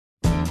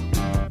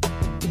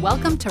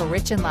Welcome to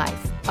Rich in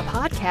Life, a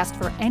podcast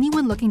for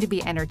anyone looking to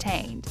be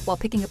entertained while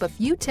picking up a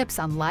few tips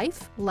on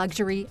life,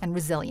 luxury, and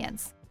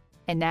resilience.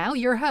 And now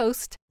your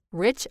host,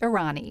 Rich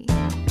Irani.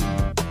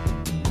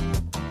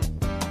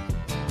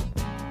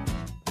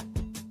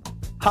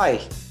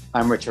 Hi,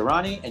 I'm Rich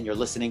Irani, and you're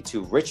listening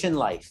to Rich in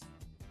Life.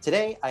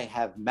 Today, I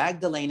have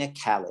Magdalena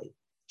Calli.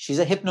 She's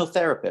a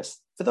hypnotherapist.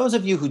 For those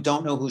of you who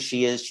don't know who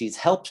she is, she's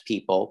helped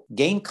people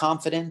gain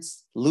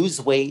confidence,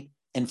 lose weight,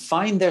 and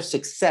find their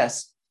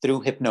success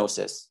through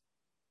hypnosis.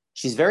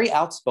 She's very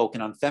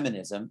outspoken on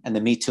feminism and the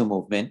Me Too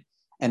movement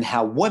and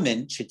how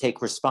women should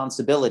take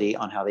responsibility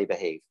on how they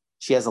behave.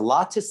 She has a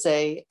lot to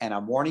say, and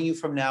I'm warning you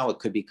from now, it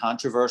could be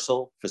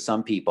controversial for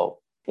some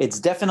people. It's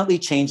definitely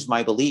changed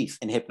my belief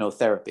in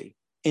hypnotherapy.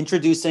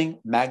 Introducing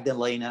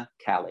Magdalena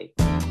Calli.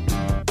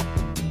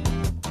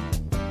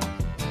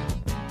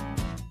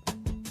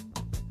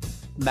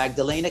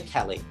 Magdalena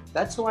Calli,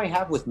 that's who I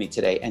have with me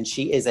today, and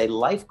she is a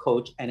life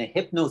coach and a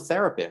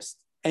hypnotherapist.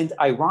 And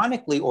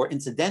ironically, or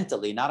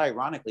incidentally, not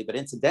ironically, but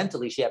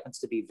incidentally, she happens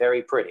to be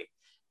very pretty.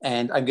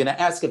 And I'm going to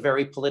ask a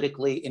very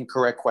politically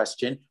incorrect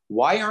question.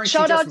 Why aren't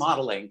you just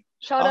modeling?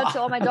 Shout out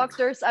to all my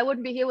doctors. I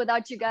wouldn't be here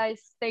without you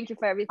guys. Thank you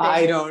for everything.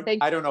 I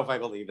don't know if I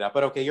believe that,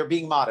 but okay, you're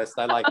being modest.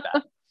 I like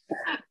that.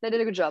 They did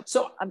a good job.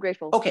 So I'm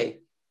grateful. Okay.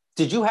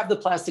 Did you have the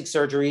plastic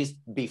surgeries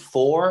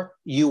before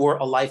you were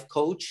a life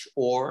coach?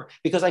 Or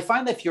because I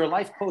find that if you're a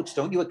life coach,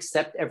 don't you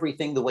accept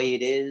everything the way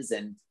it is?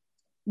 And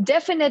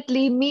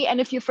definitely, me and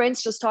a few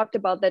friends just talked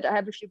about that. I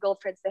have a few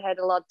girlfriends that had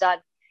a lot done,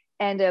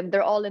 and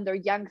they're all in their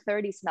young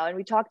 30s now. And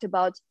we talked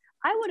about,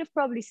 I would have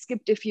probably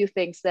skipped a few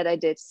things that I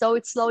did. So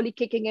it's slowly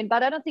kicking in,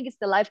 but I don't think it's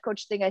the life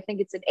coach thing. I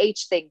think it's an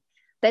age thing.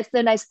 That's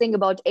the nice thing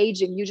about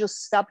aging. You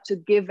just stop to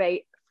give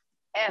a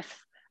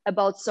F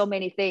about so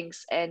many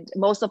things. And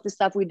most of the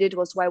stuff we did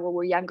was while we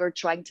were younger,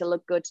 trying to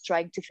look good,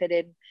 trying to fit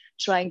in,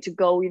 trying to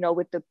go,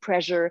 with the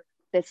pressure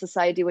that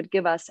society would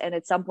give us. And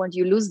at some point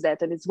you lose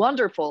that, and it's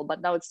wonderful,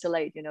 but now it's too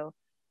late, you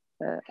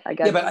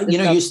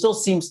still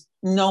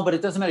but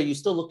it doesn't matter. You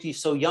still look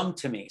so young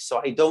to me.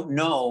 So I don't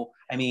know.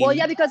 I mean, well,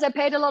 yeah, because I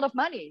paid a lot of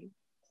money.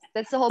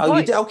 That's the whole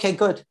point. You did? Okay,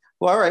 good.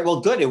 Well, all right.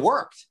 Well, good. It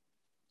worked.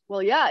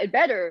 Well, yeah, it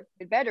better.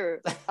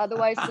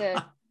 Otherwise,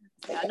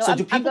 so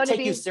do people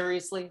take you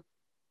seriously?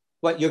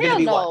 What you're going to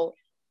be? No, what?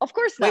 Of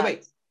course not.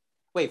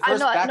 Wait.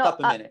 First, back up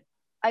a minute.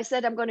 I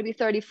said I'm going to be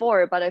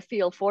 34, but I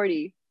feel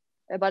 40.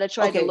 But I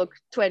try to look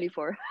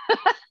 24.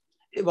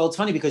 Well, it's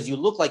funny because you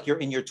look like you're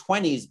in your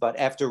 20s, but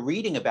after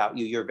reading about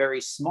you, you're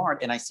very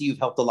smart, and I see you've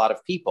helped a lot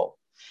of people.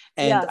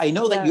 And I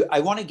know that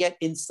I want to get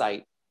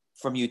insight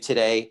from you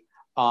today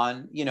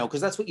on,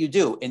 because that's what you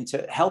do,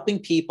 into helping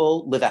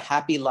people live a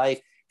happy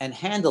life and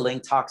handling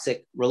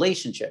toxic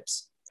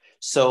relationships.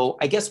 So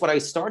I guess what I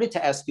started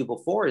to ask you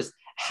before is,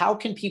 how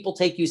can people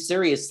take you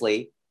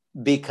seriously?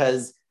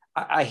 Because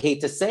I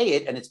hate to say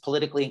it, and it's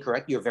politically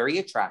incorrect, you're very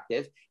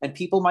attractive, and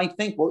people might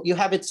think, well, you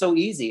have it so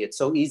easy. It's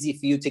so easy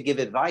for you to give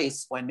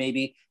advice when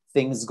maybe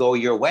things go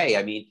your way.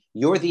 I mean,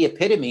 you're the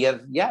epitome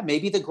of,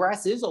 maybe the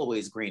grass is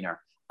always greener.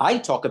 I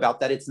talk about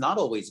that it's not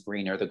always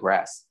greener, the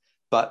grass.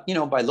 But,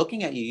 by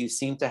looking at you, you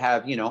seem to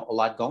have, a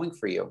lot going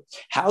for you.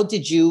 How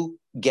did you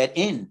get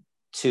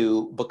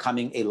into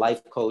becoming a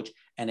life coach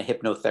and a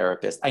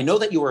hypnotherapist? I know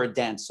that you were a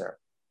dancer,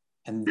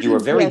 and you were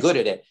very good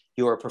at it.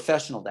 You were a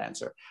professional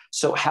dancer.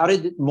 So how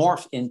did it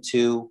morph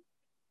into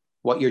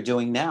what you're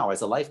doing now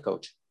as a life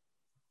coach?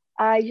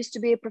 I used to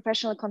be a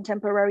professional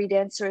contemporary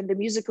dancer in the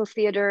musical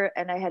theater,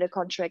 and I had a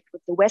contract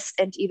with the West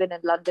End, even in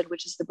London,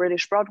 which is the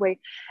British Broadway.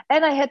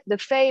 And I had the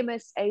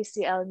famous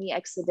ACL knee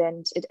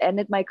accident. It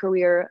ended my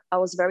career. I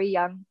was very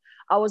young.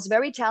 I was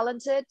very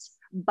talented,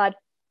 but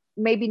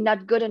maybe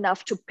not good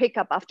enough to pick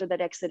up after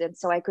that accident.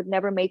 So I could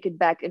never make it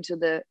back into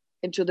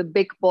the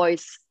big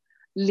boys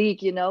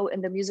league, in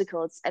the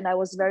musicals. And I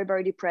was very,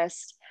 very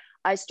depressed.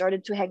 I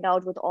started to hang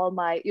out with all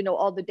my,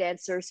 all the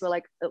dancers were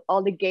like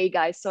all the gay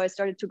guys. So I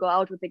started to go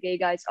out with the gay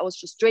guys. I was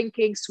just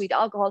drinking sweet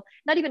alcohol,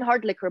 not even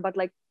hard liquor, but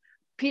like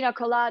pina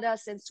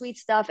coladas and sweet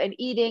stuff, and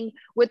eating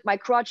with my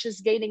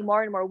crutches, gaining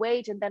more and more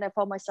weight. And then I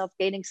found myself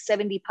gaining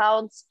 70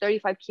 pounds,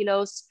 35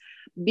 kilos,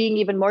 being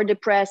even more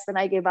depressed, and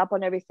I gave up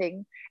on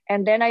everything.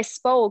 And then I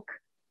spoke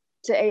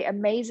to an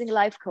amazing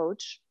life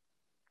coach,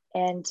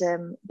 and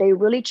they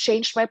really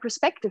changed my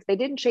perspective. They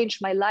didn't change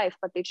my life,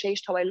 but they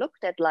changed how I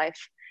looked at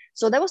life.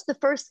 So that was the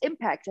first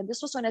impact. And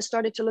this was when I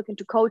started to look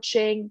into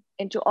coaching,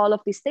 into all of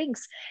these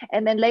things.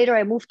 And then later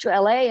I moved to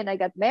LA and I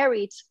got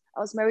married.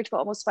 I was married for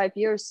almost 5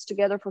 years,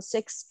 together for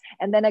 6.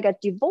 And then I got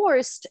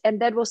divorced.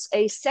 And that was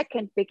a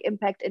second big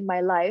impact in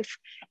my life.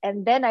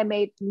 And then I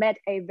met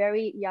a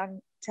very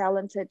young,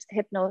 talented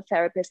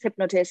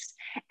hypnotist,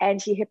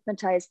 and he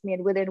hypnotized me.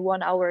 And within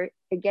 1 hour,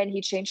 again, he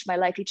changed my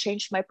life. He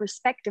changed my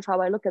perspective, how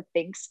I look at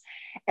things.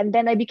 And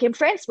then I became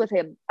friends with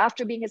him.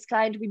 After being his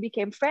client, we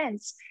became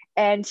friends.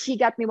 And he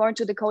got me more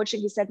into the coaching.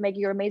 He said, Maggie,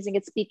 you're amazing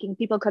at speaking.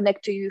 People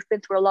connect to you. You've been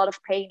through a lot of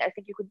pain. I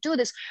think you could do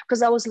this.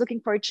 Because I was looking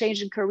for a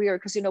change in career.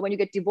 Because, when you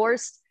get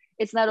divorced,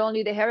 it's not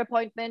only the hair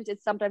appointment,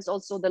 it's sometimes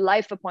also the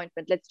life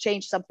appointment. Let's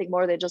change something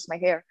more than just my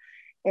hair.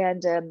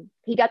 And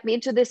he got me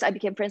into this. I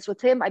became friends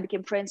with him. I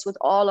became friends with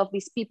all of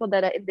these people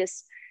that are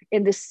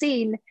in this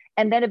scene.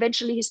 And then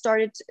eventually he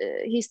started,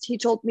 he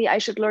told me I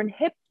should learn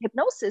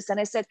hypnosis. And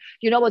I said,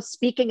 you know what,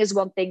 speaking is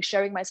one thing,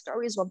 sharing my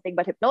story is one thing,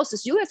 but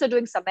hypnosis, you guys are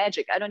doing some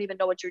magic. I don't even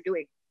know what you're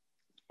doing.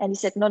 And he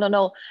said,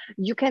 no,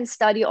 you can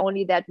study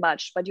only that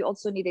much, but you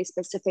also need a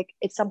specific,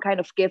 it's some kind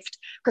of gift.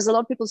 Because a lot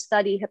of people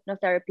study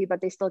hypnotherapy,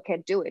 but they still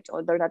can't do it,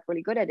 or they're not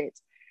really good at it.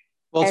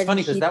 Well, it's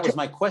funny because that was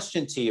my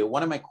question to you.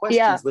 One of my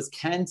questions was,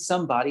 can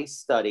somebody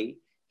study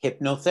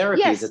hypnotherapy?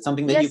 Yes. Is it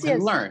something that you can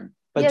learn?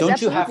 But don't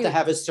absolutely. you have to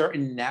have a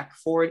certain knack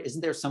for it?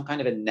 Isn't there some kind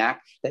of a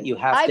knack that you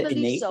have to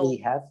innately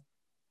have?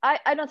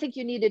 I don't think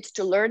you need it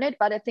to learn it,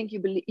 but I think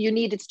you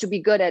need it to be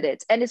good at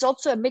it. And it's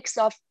also a mix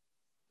of,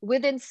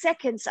 within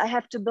seconds, I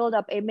have to build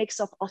up a mix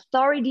of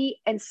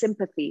authority and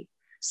sympathy.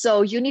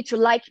 So you need to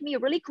like me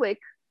really quick,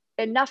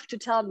 enough to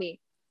tell me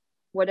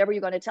whatever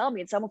you're going to tell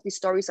me. And some of these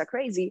stories are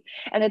crazy.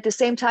 And at the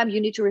same time, you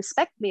need to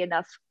respect me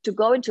enough to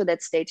go into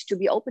that state, to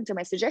be open to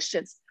my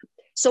suggestions.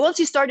 So once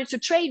you started to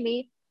train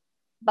me,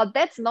 but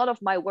that's not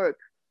of my work,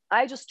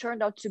 I just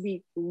turned out to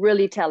be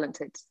really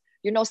talented.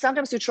 You know,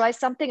 sometimes you try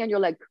something and you're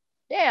like,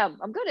 damn,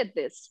 I'm good at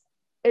this.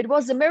 It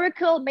was a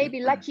miracle, maybe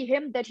lucky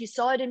him that he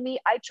saw it in me.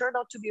 I turned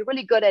out to be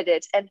really good at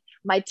it. And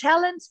my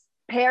talent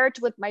paired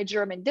with my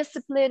German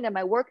discipline and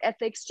my work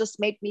ethics just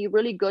made me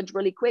really good,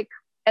 really quick.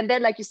 And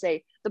then, like you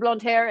say, the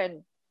blonde hair,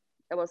 and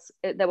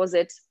that was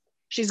it.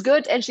 She's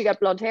good and she got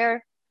blonde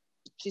hair.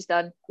 She's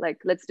done. Like,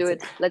 let's do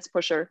it. Let's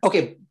push her.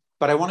 Okay.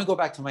 But I want to go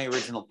back to my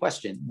original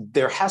question.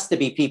 There has to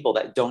be people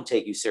that don't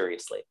take you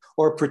seriously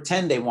or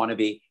pretend they want to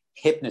be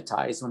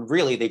hypnotized when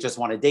really they just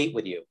want to date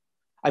with you.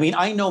 I mean,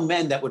 I know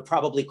men that would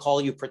probably call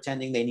you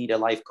pretending they need a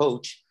life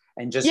coach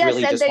and just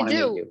really just want to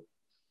meet you.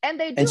 And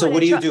they do. And so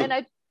what do you do?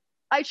 And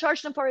I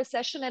charge them for a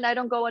session and I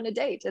don't go on a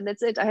date. And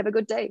that's it. I have a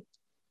good day.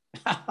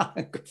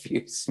 Good for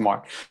you.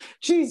 Smart.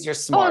 Jeez, you're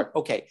smart.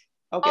 Okay.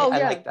 I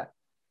like that.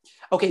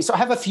 Okay. So I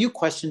have a few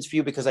questions for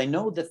you because I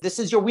know that this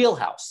is your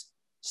wheelhouse.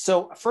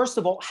 So first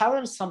of all, how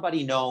does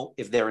somebody know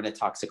if they're in a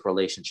toxic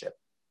relationship?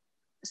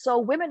 So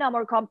women are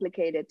more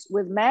complicated.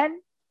 With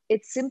men,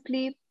 it's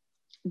simply,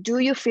 do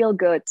you feel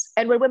good?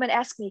 And when women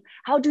ask me,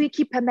 how do you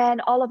keep a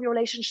man? All of your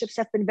relationships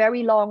have been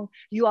very long.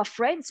 You are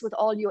friends with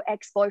all your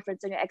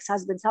ex-boyfriends and your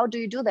ex-husbands. How do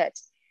you do that?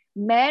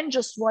 Men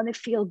just want to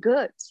feel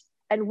good.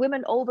 And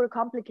women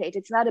overcomplicate.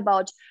 It's not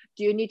about,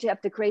 do you need to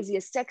have the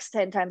craziest sex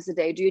 10 times a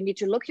day? Do you need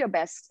to look your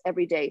best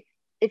every day?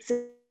 It's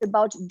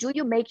about, do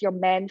you make your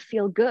man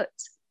feel good?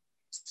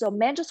 So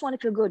men just want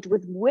to feel good.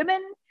 With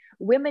women,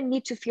 women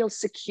need to feel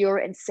secure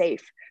and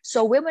safe.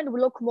 So women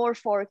look more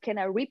for, can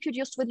I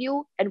reproduce with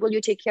you? And will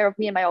you take care of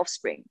me and my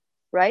offspring,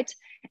 right?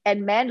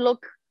 And men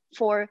look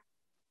for,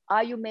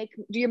 do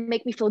you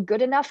make me feel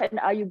good enough? And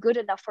are you good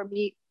enough for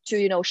me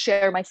to,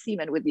 share my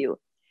semen with you?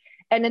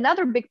 And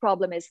another big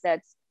problem is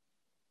that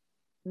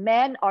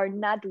men are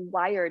not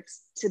wired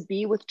to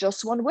be with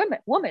just one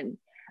woman.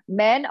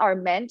 Men are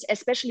meant,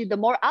 especially the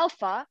more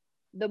alpha,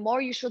 the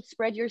more you should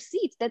spread your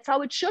seeds. That's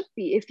how it should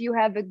be. If you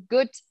have a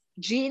good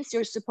genes,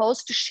 you're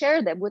supposed to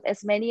share them with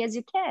as many as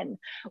you can.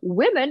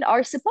 Women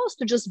are supposed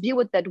to just be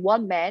with that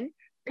one man,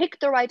 pick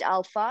the right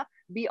alpha,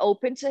 be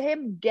open to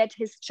him, get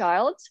his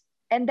child,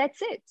 and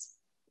that's it.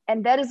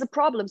 And that is a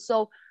problem.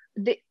 So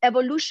the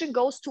evolution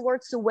goes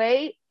towards a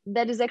way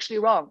that is actually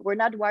wrong. We're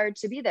not wired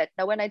to be that.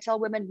 Now, when I tell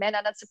women men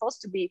are not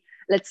supposed to be,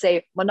 let's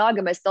say,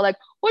 monogamous, they're like,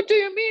 what do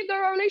you mean?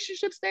 There are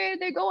relationships, they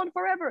go on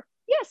forever.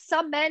 Yes,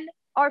 some men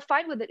are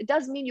fine with it. It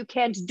doesn't mean you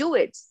can't do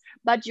it,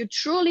 but you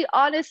truly,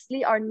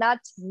 honestly are not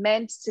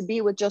meant to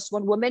be with just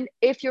one woman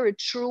if you're a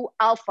true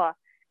alpha,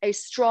 a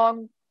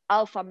strong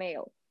alpha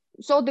male.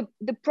 So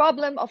the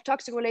problem of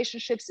toxic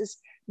relationships is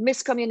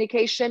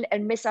miscommunication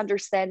and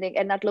misunderstanding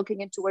and not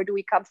looking into where do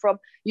we come from.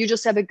 You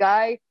just have a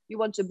guy, you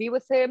want to be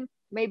with him.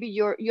 Maybe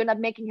you're not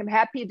making him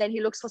happy. Then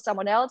he looks for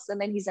someone else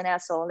and then he's an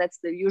asshole. And that's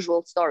the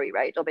usual story,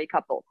 right, of a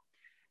couple.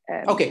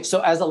 Okay,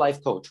 so as a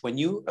life coach, when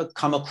you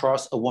come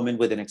across a woman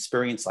with an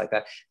experience like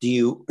that, do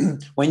you,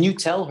 when you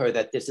tell her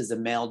that this is a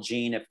male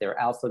gene, if they're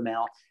alpha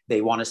male,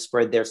 they want to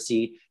spread their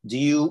seed, do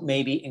you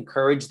maybe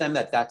encourage them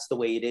that that's the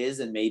way it is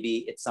and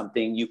maybe it's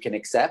something you can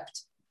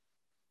accept?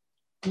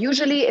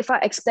 Usually, if I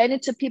explain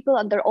it to people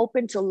and they're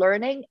open to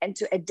learning and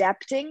to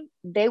adapting,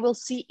 they will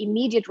see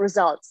immediate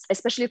results,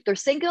 especially if they're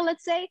single,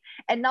 let's say.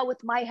 And now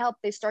with my help,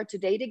 they start to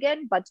date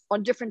again, but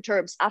on different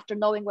terms. After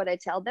knowing what I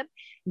tell them,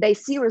 they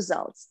see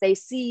results. They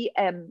see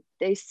how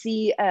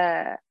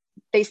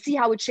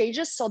it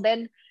changes. So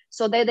then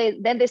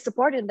they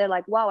support it and they're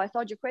like, wow, I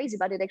thought you're crazy,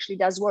 but it actually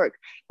does work.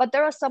 But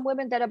there are some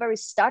women that are very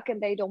stuck and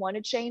they don't want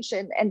to change.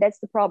 And that's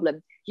the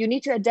problem. You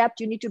need to adapt.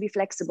 You need to be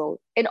flexible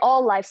in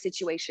all life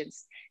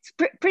situations.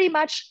 Pretty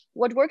much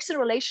what works in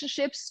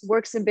relationships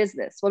works in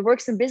business. What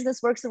works in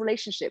business works in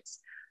relationships.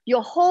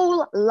 Your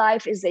whole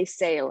life is a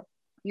sale.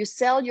 You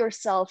sell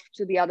yourself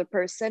to the other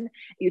person.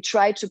 You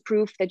try to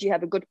prove that you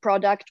have a good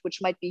product, which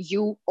might be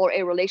you or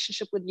a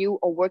relationship with you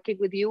or working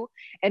with you.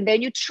 And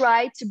then you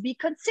try to be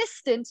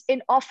consistent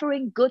in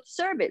offering good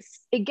service,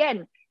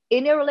 again,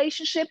 in a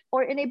relationship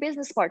or in a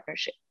business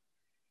partnership.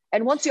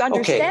 And once you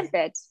understand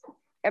that,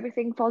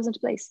 everything falls into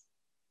place.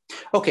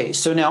 Okay,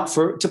 so now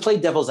to play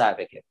devil's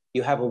advocate,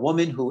 you have a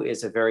woman who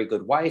is a very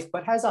good wife,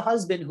 but has a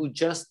husband who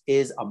just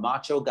is a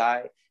macho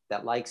guy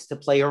that likes to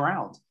play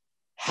around.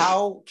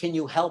 How can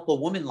you help a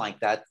woman like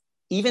that,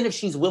 even if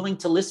she's willing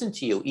to listen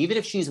to you, even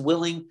if she's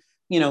willing,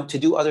 to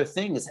do other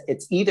things?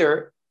 It's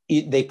either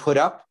they put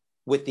up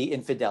with the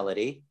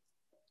infidelity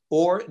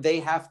or they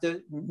have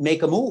to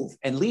make a move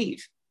and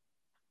leave.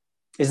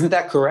 Isn't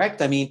that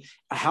correct? I mean,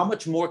 how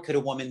much more could a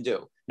woman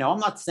do? Now, I'm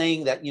not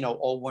saying that,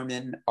 all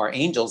women are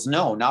angels.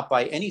 No, not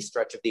by any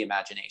stretch of the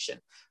imagination.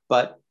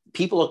 But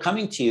people are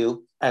coming to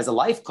you as a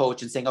life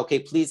coach and saying, okay,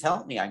 please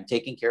help me. I'm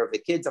taking care of the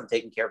kids. I'm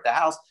taking care of the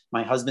house.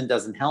 My husband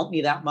doesn't help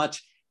me that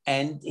much.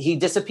 And he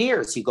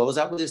disappears. He goes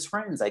out with his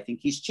friends. I think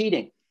he's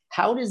cheating.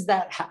 How does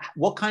that,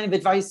 what kind of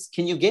advice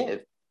can you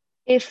give?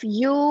 If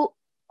you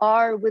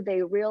are with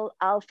a real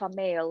alpha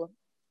male,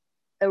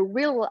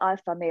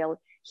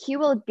 he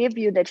will give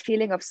you that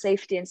feeling of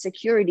safety and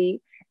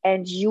security,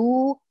 and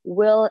you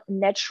will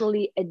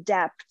naturally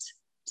adapt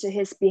to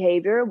his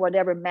behavior,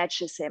 whatever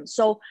matches him.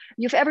 So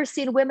you've ever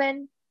seen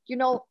women,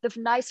 the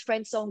nice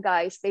friend zone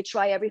guys, they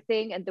try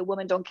everything and the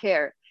women don't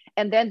care.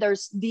 And then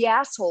there's the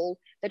asshole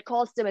that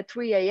calls them at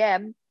 3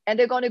 a.m. and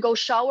they're going to go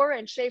shower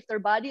and shave their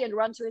body and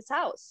run to his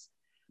house.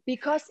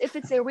 Because if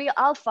it's a real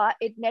alpha,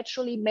 it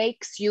naturally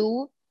makes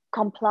you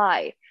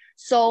comply.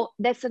 So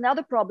that's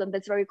another problem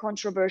that's very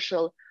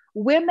controversial.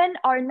 Women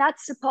are not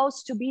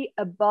supposed to be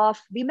above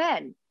the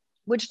man,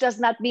 which does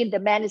not mean the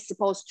man is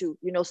supposed to,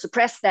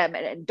 suppress them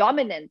and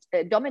dominate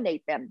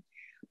them.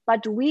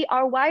 But we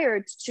are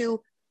wired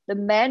to, the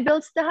man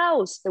builds the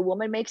house, the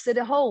woman makes it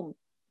a home.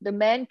 The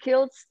man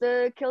kills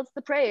the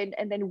prey,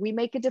 and then we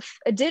make it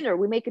a dinner,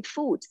 we make it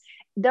food.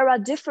 There are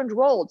different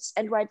roles.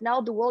 And right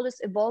now the world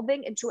is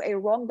evolving into a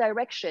wrong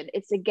direction.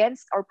 It's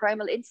against our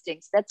primal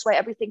instincts. That's why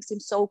everything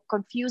seems so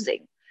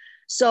confusing.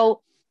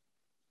 So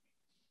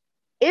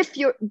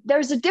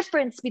there's a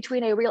difference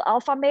between a real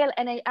alpha male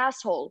and an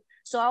asshole.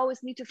 So I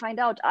always need to find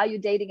out, are you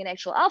dating an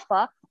actual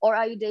alpha or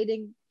are you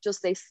dating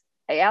just a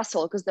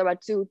asshole? Because there are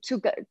two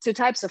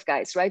types of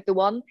guys, right? The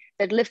one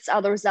that lifts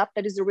others up,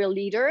 that is a real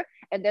leader.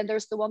 And then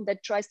there's the one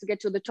that tries to get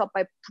to the top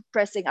by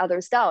pressing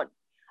others down.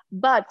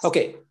 But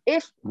okay,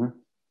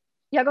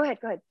 yeah, go ahead.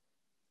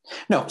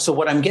 No, so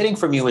what I'm getting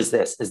from you is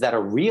that a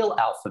real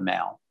alpha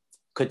male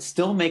could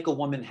still make a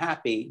woman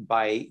happy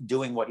by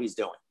doing what he's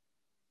doing.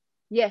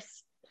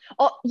 Yes.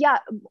 Or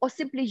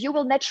simply you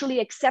will naturally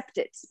accept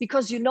it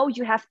because you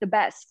have the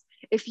best.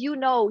 If you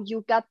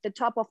got the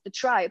top of the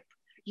tribe,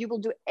 you will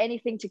do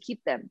anything to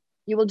keep them.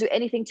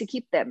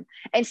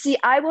 And see,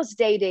 I was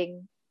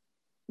dating,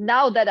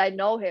 now that I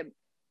know him,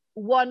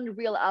 one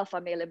real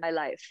alpha male in my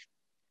life.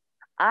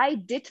 I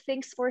did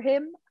things for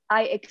him.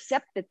 I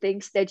accepted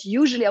things that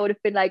usually I would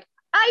have been like,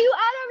 are you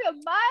out of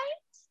your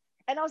mind?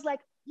 And I was like,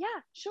 yeah,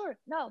 sure.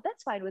 No,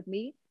 that's fine with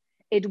me.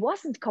 It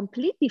wasn't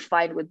completely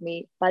fine with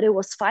me, but it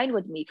was fine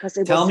with me because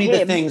Tell me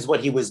the things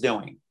what he was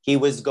doing. He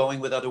was going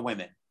with other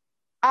women.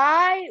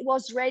 I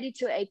was ready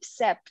to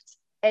accept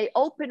an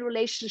open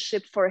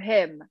relationship for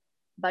him,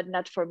 but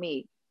not for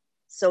me.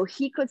 So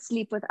he could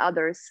sleep with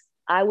others.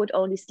 I would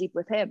only sleep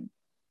with him.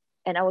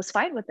 And I was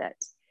fine with that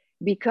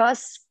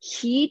because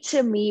he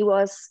to me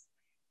was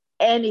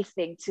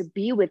anything to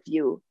be with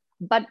you.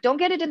 But don't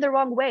get it in the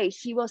wrong way.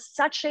 He was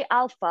such an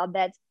alpha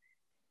that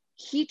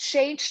he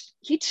changed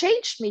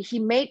me. He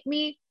made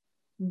me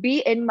be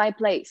in my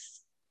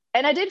place.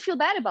 And I didn't feel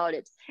bad about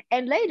it.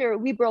 And later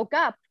we broke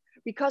up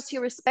because he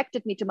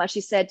respected me too much.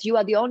 He said, you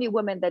are the only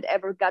woman that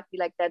ever got me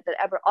like that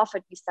ever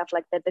offered me stuff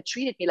like that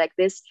treated me like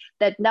this,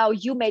 that now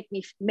you make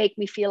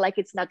me feel like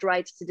it's not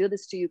right to do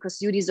this to you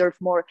because you deserve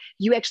more.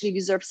 You actually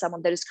deserve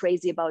someone that is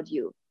crazy about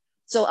you.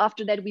 So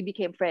after that, we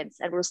became friends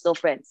and we're still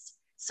friends.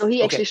 So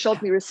he actually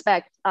showed me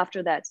respect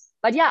after that.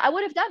 But yeah, I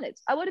would have done it.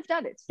 You would have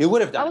done it.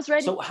 I was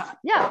ready. So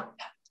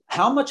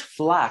how much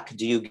flack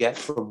do you get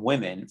from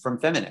women, from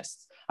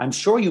feminists? I'm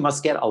sure you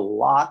must get a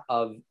lot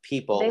of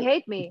people. They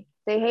hate me.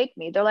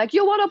 They're like,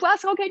 you want to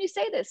ask, how can you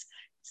say this?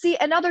 See,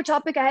 another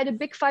topic, I had a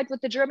big fight with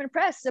the German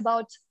press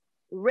about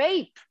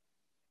rape.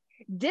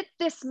 Did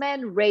this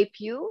man rape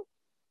you?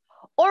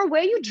 Or were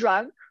you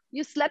drunk,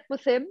 you slept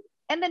with him,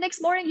 and the next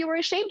morning you were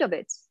ashamed of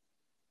it?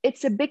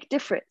 It's a big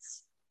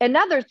difference.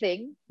 Another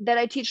thing that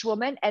I teach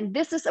women, and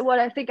this is what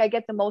I think I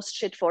get the most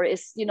shit for,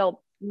 is,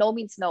 no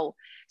means no.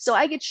 So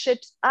I get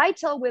shit. I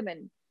tell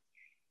women,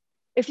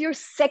 if you're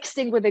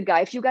sexting with a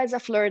guy, if you guys are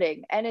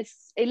flirting and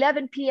it's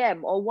 11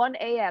 p.m. or 1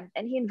 a.m.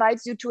 and he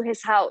invites you to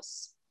his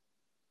house.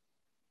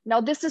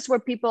 Now, this is where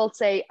people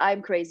say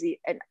I'm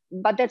crazy,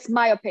 but that's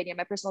my opinion,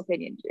 my personal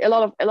opinion. A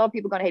lot of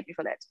people are gonna hate me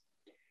for that.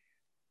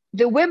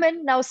 The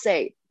women now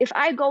say, if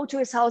I go to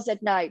his house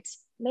at night,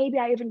 maybe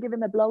I even give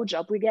him a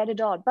blowjob, we get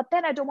it on, but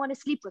then I don't want to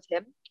sleep with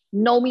him.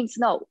 No means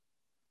no.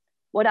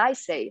 What I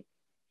say,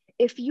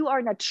 if you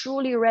are not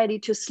truly ready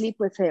to sleep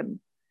with him,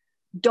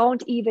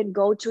 don't even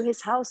go to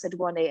his house at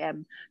 1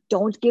 a.m.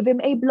 Don't give him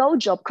a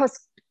blowjob, because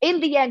In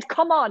the end,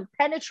 come on,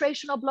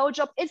 penetration or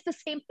blowjob, it's the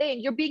same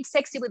thing. You're being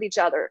sexy with each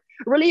other.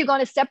 Really, you're going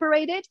to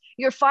separate it?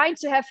 You're fine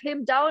to have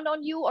him down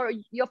on you or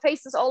your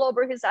face is all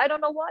over his, I don't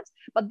know what,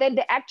 but then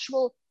the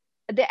actual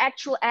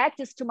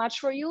act is too much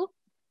for you.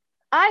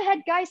 I had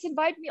guys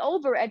invite me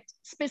over at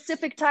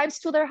specific times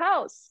to their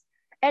house.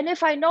 And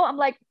if I know, I'm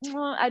like,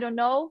 I don't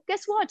know.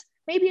 Guess what?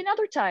 Maybe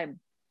another time.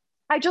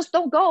 I just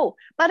don't go.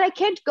 But I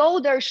can't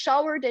go there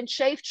showered and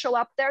shaved, show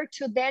up there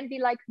to then be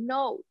like,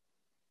 no.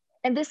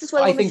 And this is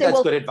what I think that's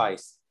good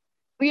advice.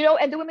 You know,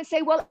 and the women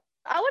say, well,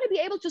 I want to be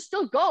able to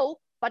still go,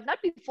 but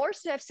not be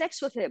forced to have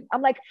sex with him.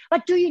 I'm like,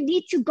 but do you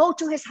need to go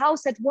to his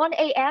house at 1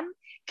 a.m.?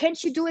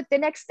 Can't you do it the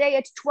next day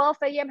at 12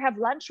 a.m., have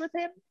lunch with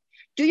him?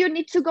 Do you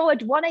need to go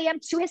at 1 a.m.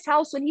 to his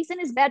house when he's in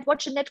his bed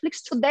watching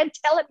Netflix to then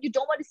tell him you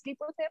don't want to sleep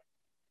with him?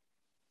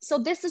 So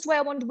this is why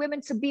I want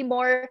women to be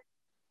more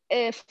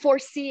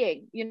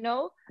foreseeing, you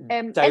know?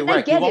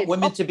 Direct. You want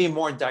women to be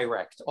more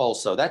direct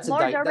also. That's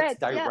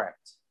direct. Yeah.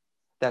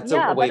 That's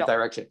a way of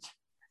direction.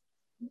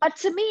 But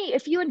to me,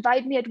 if you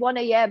invite me at 1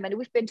 a.m. and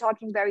we've been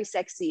talking very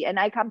sexy and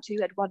I come to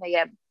you at 1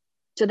 a.m.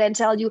 to then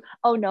tell you,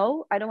 oh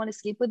no, I don't want to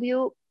sleep with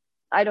you.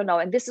 I don't know.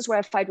 And this is where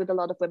I fight with a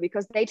lot of women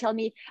because they tell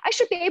me I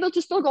should be able to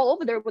still go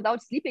over there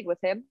without sleeping with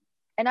him.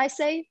 And I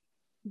say,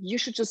 you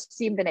should just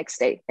see him the next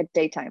day at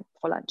daytime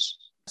for lunch.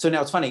 So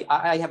now it's funny.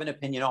 I have an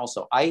opinion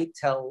also. I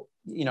tell,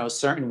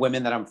 certain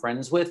women that I'm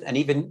friends with, and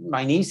even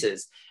my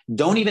nieces,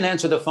 don't even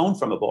answer the phone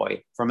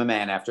from a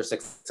man after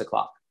 6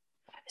 o'clock.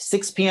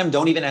 6 p.m.,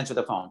 don't even answer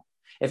the phone.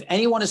 If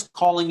anyone is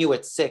calling you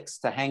at 6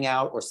 to hang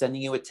out or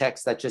sending you a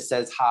text that just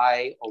says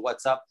hi or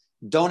what's up,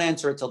 don't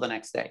answer it till the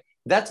next day.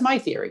 That's my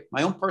theory,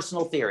 my own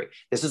personal theory.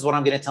 This is what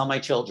I'm going to tell my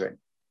children,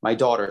 my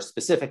daughters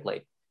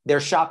specifically.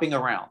 They're shopping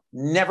around.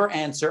 Never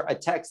answer a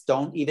text.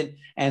 Don't even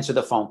answer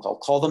the phone call.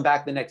 Call them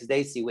back the next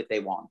day, see what they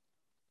want.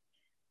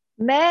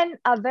 Men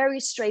are very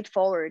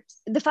straightforward.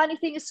 The funny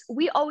thing is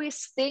we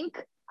always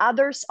think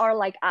others are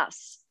like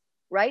us,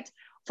 right?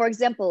 For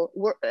example,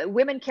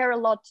 women care a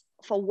lot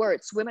for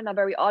words. Women are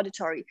very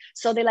auditory.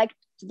 So they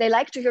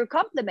like to hear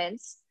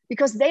compliments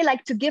because they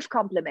like to give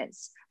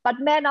compliments. But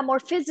men are more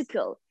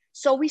physical.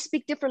 So we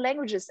speak different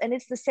languages and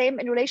it's the same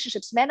in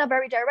relationships. Men are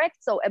very direct.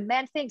 So a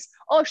man thinks,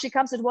 oh, if she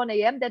comes at 1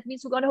 a.m., that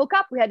means we're going to hook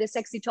up. We had a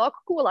sexy talk.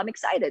 Cool. I'm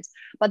excited.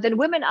 But then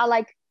women are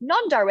like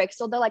non-direct.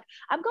 So they're like,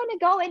 I'm going to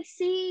go and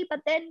see,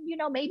 but then,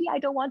 maybe I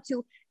don't want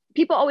to.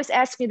 People always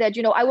ask me that,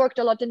 I worked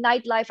a lot in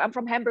nightlife. I'm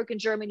from Hamburg in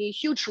Germany,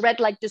 huge red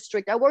light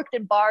district. I worked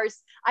in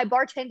bars. I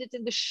bartended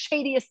in the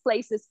shadiest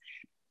places.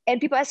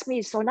 And people ask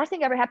me, so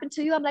nothing ever happened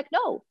to you? I'm like,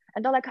 no.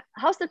 And they're like,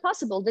 how's that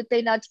possible?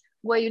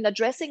 Were you not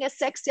dressing as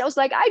sexy? I was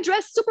like, I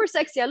dressed super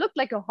sexy. I looked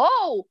like a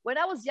hoe when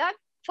I was young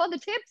for the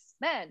tips,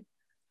 man.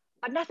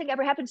 But nothing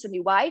ever happened to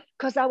me. Why?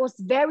 Because I was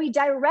very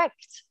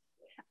direct.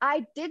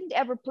 I didn't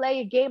ever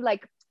play a game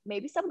like,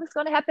 maybe something's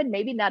going to happen,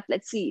 maybe not.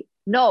 Let's see.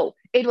 No,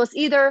 it was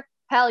either,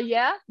 hell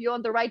yeah, you're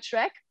on the right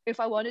track if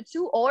I wanted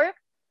to, or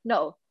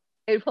no,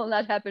 it will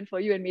not happen for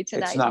you and me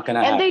tonight. It's not going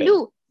to happen. And they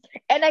do.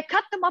 And I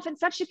cut them off in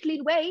such a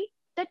clean way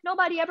that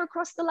nobody ever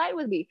crossed the line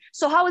with me.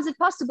 So how is it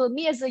possible?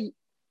 Me as a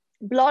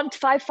blonde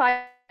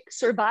 5'5"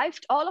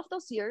 survived all of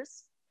those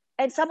years.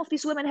 And some of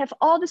these women have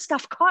all this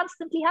stuff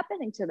constantly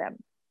happening to them.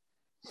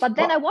 But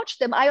then I watch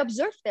them, I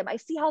observe them, I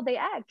see how they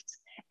act.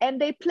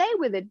 And they play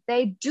with it.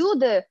 They do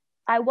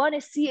I want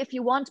to see if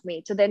you want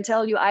me, to then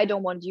tell you I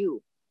don't want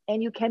you.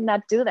 And you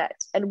cannot do that.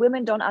 And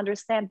women don't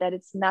understand that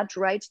it's not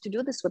right to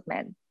do this with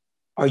men.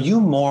 Are you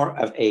more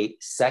of a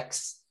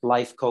sex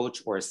life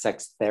coach or a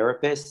sex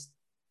therapist?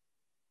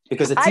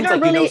 Because it seems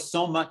like you know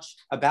so much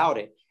about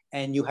it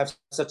and you have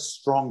such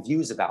strong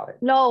views about it.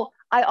 No,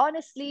 I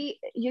honestly,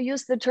 you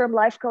use the term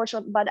life coach,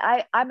 but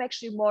I'm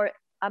actually more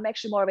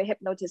of a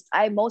hypnotist.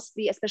 I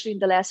mostly, especially in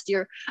the last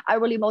year, I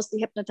really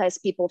mostly hypnotize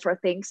people for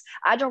things.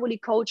 I don't really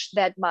coach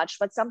that much,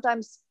 but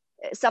sometimes,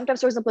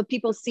 for example,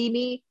 people see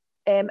me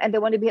and they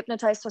want to be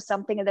hypnotized for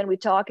something, and then we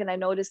talk and I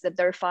notice that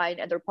they're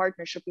fine and their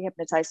partner should be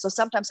hypnotized. So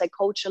sometimes I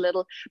coach a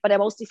little, but I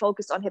mostly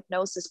focus on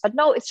hypnosis. But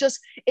no,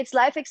 it's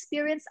life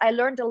experience. I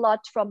learned a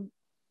lot from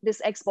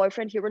this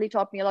ex-boyfriend. He really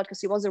taught me a lot because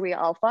he was a real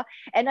alpha.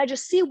 And I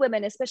just see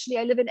women, especially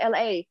I live in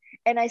LA,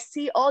 and I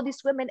see all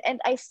these women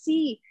and I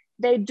see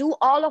they do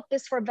all of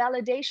this for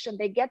validation.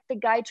 They get the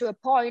guy to a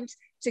point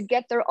to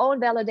get their own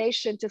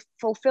validation,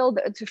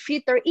 to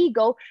feed their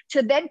ego,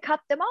 to then cut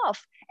them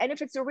off. And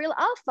if it's a real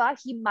alpha,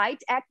 he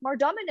might act more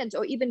dominant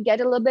or even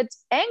get a little bit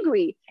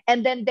angry.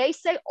 And then they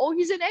say, oh,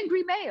 he's an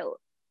angry male.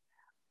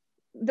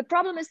 The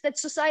problem is that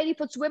society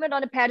puts women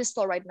on a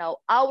pedestal right now.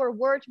 Our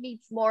word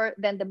means more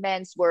than the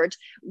man's word.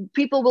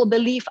 People will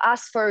believe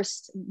us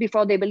first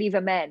before they believe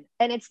a man.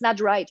 And it's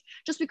not right.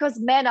 Just because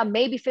men are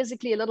maybe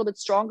physically a little bit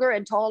stronger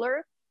and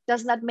taller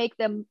does not make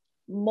them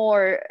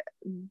more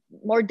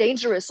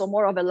dangerous or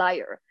more of a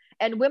liar.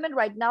 And women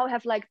right now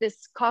have like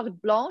this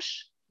carte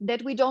blanche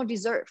that we don't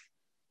deserve.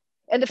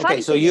 And the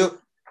funny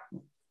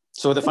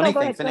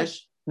thing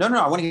finish. No,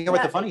 I want to hear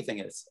what the funny thing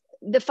is.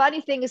 The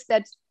funny thing is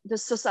that the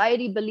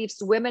society believes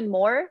women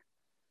more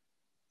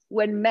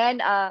when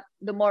men are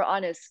the more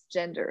honest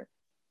gender.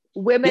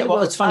 Women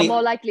are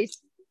more likely.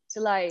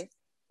 to lie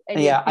and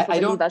Yeah, people I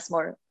believe don't. us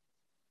more.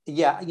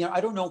 Yeah,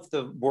 I don't know if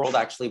the world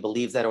actually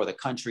believes that or the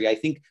country. I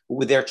think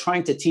they're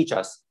trying to teach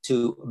us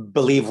to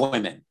believe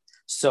women.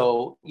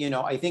 So,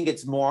 I think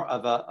it's more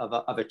of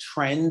a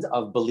trend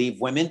of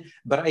believe women,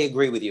 but I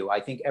agree with you. I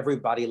think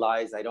everybody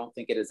lies. I don't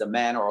think it is a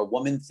man or a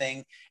woman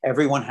thing.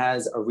 Everyone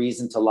has a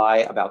reason to lie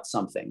about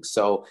something.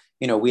 So,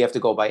 we have to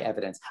go by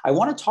evidence. I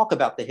want to talk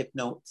about the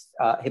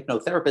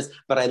hypnotherapist,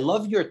 but I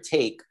love your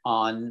take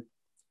on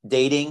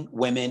dating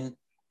women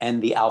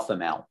and the alpha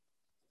male.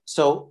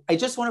 So I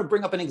just want to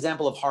bring up an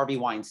example of Harvey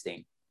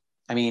Weinstein.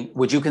 I mean,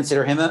 would you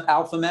consider him an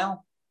alpha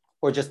male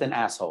or just an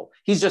asshole?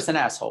 He's just an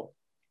asshole.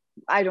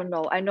 I don't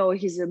know. I know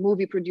he's a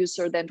movie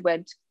producer that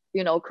went,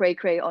 cray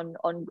cray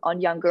on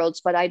young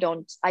girls, but I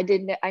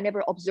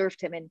never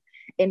observed him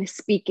in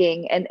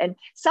speaking. And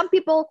some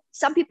people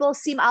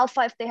seem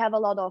alpha if they have a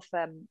lot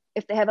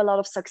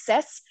of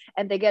success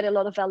and they get a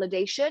lot of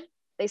validation.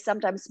 They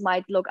sometimes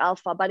might look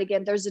alpha, but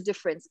again, there's a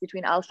difference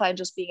between alpha and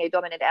just being a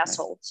dominant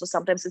asshole. So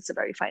sometimes it's a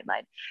very fine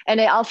line.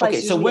 And an alpha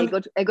is usually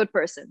a good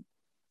person.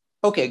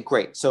 Okay,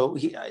 great. So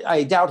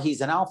I doubt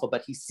he's an alpha,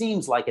 but he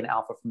seems like an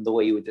alpha from the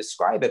way you would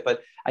describe it.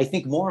 But I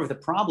think more of the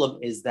problem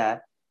is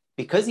that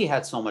because he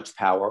had so much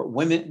power,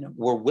 women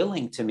were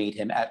willing to meet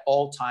him at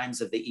all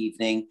times of the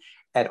evening,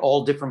 at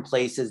all different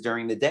places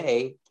during the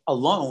day,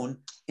 alone,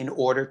 in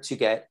order to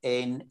get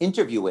an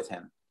interview with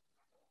him.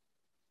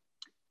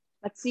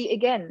 But see,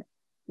 again,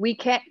 we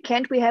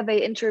can't we have an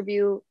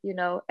interview,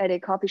 at a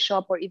coffee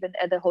shop or even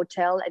at a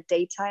hotel at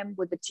daytime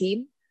with the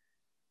team?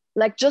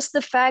 Like just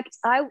the fact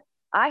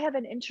I have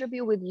an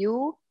interview with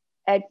you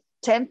at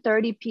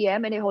 10:30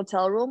 p.m. in a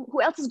hotel room.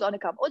 Who else is going to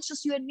come? Oh, it's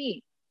just you and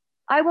me.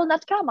 I will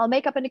not come. I'll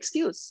make up an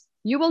excuse.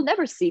 You will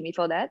never see me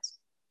for that.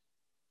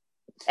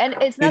 And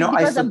it's not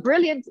because I'm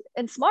brilliant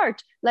and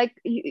smart. Like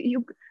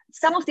you,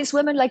 some of these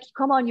women, like,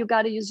 come on, you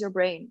got to use your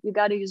brain. You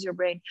got to use your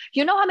brain.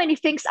 You know how many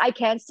things I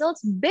canceled?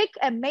 Big,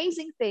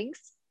 amazing things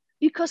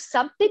because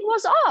something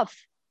was off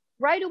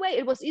right away.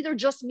 It was either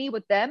just me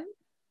with them.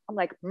 I'm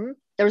like,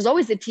 there's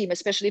always a team,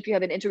 especially if you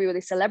have an interview with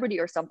a celebrity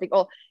or something.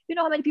 Oh, you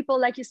know how many people,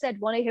 like you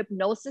said, want a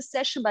hypnosis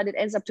session, but it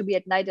ends up to be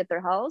at night at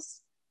their house.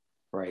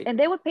 Right. And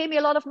they would pay me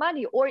a lot of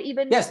money or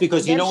even. Yes,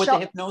 because you know what the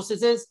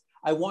hypnosis is?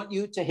 I want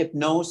you to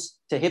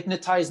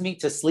hypnotize me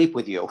to sleep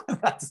with you.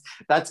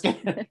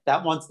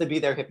 That wants to be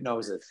their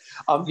hypnosis.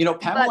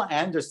 Pamela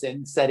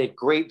Anderson said it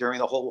great during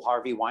the whole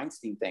Harvey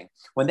Weinstein thing.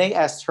 When they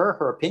asked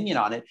her opinion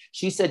on it,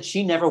 she said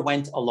she never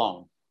went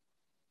alone.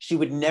 She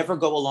would never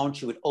go alone.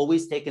 She would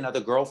always take another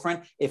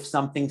girlfriend if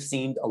something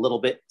seemed a little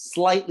bit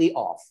slightly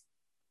off.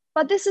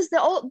 But this is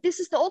the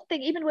old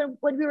thing. Even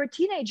when we were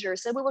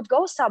teenagers and we would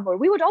go somewhere,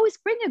 we would always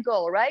bring a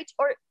girl, right?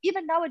 Or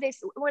even nowadays,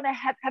 when I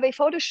have a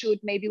photo shoot,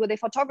 maybe with a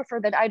photographer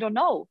that I don't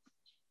know,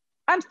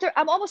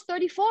 I'm almost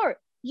 34.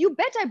 You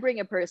bet I bring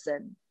a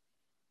person.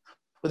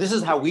 Well, this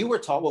is how we were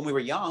taught when we were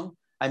young.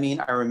 I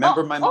mean, I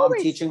remember my mom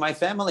teaching my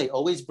family,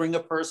 always bring a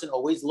person,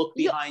 always look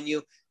behind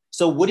you.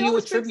 So what do you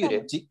attribute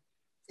it to?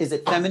 Is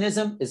it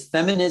feminism? Is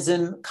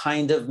feminism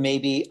kind of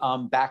maybe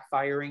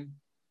backfiring?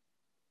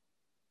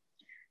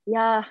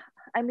 Yeah,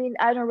 I mean,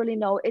 I don't really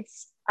know.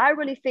 I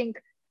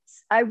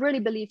really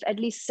believe at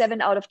least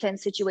 7 out of 10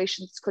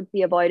 situations could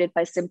be avoided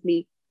by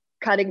simply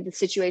cutting the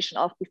situation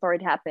off before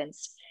it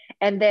happens.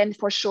 And then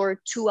for sure,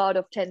 2 out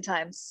of 10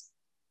 times,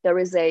 there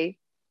is a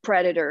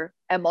predator,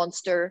 a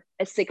monster,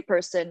 a sick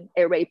person,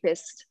 a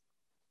rapist,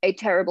 a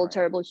terrible,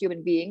 terrible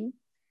human being.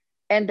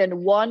 And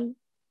then 1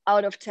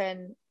 out of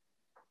 10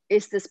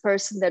 is this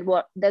person that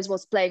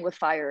was playing with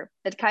fire,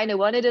 that kind of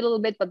wanted it a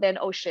little bit, but then,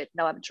 oh shit,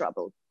 now I'm in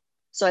trouble.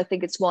 So I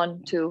think it's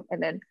 1, 2,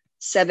 and then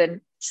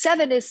 7.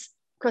 7 is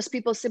because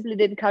people simply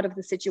didn't cut off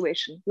the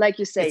situation. Like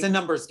you say. It's a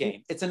numbers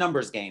game. It's a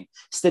numbers game.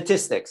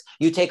 Statistics.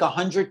 You take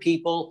 100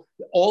 people,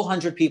 all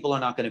 100 people are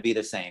not going to be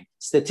the same.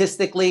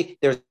 Statistically,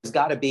 there's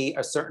got to be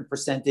a certain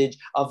percentage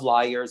of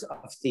liars,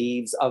 of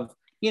thieves, of,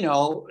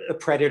 a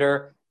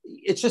predator.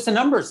 It's just a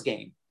numbers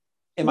game.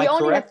 Am I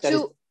correct?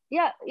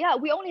 Yeah,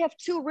 we only have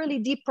 2 really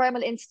deep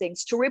primal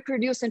instincts: to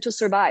reproduce and to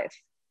survive.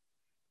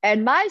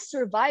 And my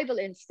survival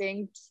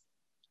instinct,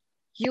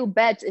 you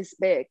bet, is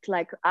big.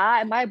 Like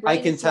my brain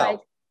I can is tell.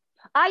 Like,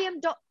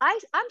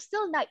 I'm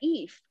still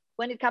naive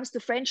when it comes to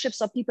friendships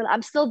of people.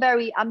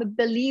 I'm a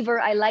believer.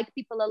 I like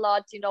people a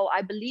lot.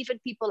 I believe in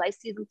people. I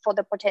see them for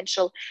the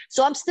potential.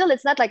 So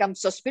it's not like I'm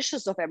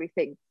suspicious of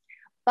everything,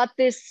 but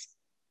this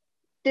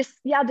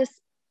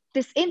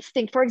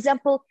instinct, for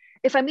example,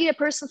 if I meet a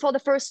person for the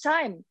first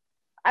time,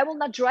 I will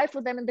not drive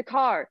with them in the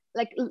car.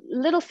 Like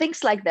little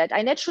things like that.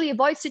 I naturally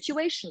avoid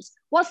situations.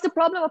 What's the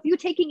problem of you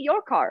taking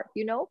your car,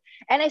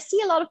 And I see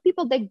a lot of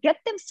people, they get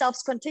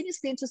themselves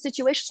continuously into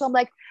situations. So I'm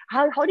like,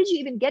 how did you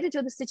even get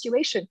into the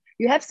situation?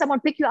 You have someone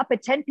pick you up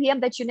at 10 p.m.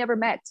 that you never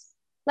met.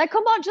 Like,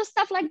 come on, just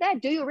stuff like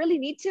that. Do you really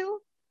need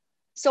to?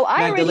 So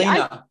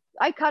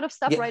I cut off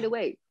stuff right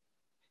away.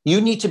 You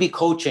need to be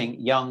coaching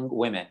young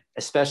women,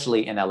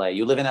 especially in LA.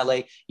 You live in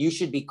LA. You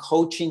should be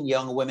coaching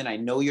young women. I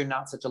know you're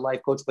not such a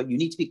life coach, but you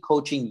need to be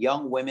coaching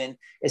young women,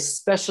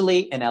 especially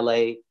in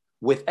LA,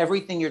 with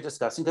everything you're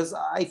discussing, because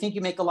I think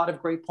you make a lot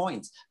of great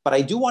points. But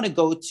I do want to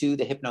go to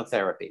the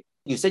hypnotherapy.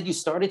 You said you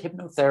started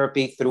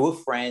hypnotherapy through a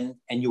friend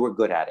and you were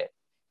good at it.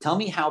 Tell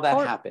me how that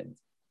happened.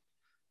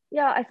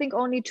 Yeah, I think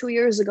only 2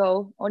 years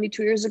ago. Only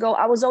 2 years ago.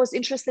 I was always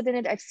interested in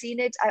it. I've seen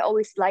it. I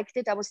always liked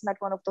it. I was not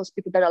one of those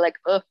people that are like,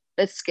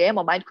 that's scam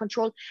or mind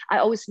control. I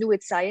always knew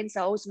it's science.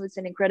 I always knew it's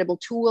an incredible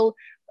tool.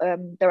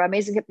 There are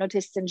amazing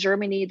hypnotists in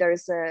Germany.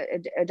 There's a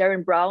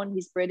Darren Brown.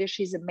 He's British.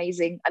 He's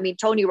amazing. I mean,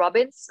 Tony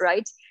Robbins,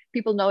 right?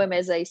 People know him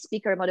as a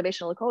speaker,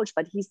 motivational coach,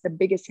 but he's the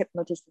biggest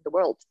hypnotist in the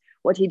world.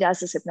 What he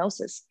does is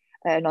hypnosis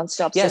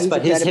nonstop. Yes, so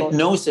but his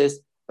hypnosis,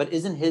 but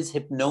isn't his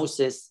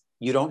hypnosis,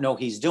 you don't know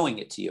he's doing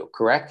it to you,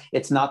 correct?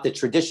 It's not the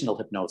traditional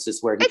hypnosis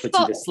where he puts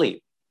you to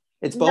sleep.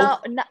 It's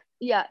both? Now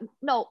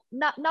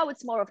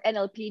it's more of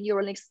NLP,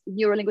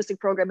 neuro-linguistic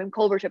programming,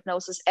 covert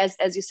hypnosis,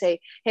 as you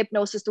say,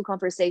 hypnosis through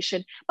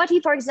conversation. But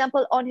he, for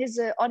example, on his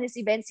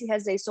events, he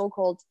has a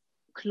so-called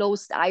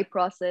closed eye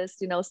process,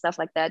 stuff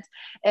like that.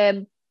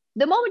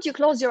 The moment you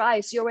close your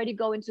eyes, you already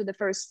go into the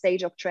first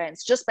stage of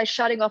trance. Just by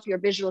shutting off your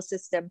visual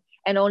system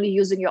and only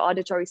using your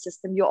auditory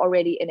system, you're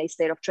already in a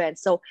state of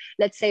trance. So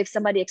let's say if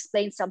somebody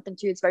explains something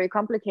to you, it's very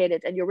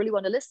complicated and you really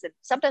want to listen.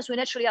 Sometimes we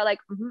naturally are like,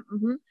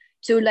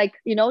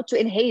 to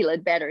inhale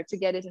it better, to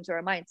get it into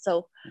our mind.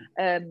 So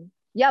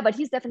but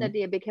he's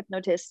definitely a big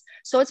hypnotist.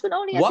 So it's been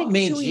only, I think,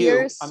 2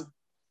 years.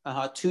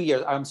 2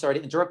 years. I'm sorry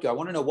to interrupt you. I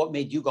want to know what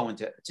made you go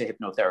into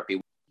hypnotherapy.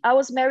 I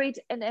was married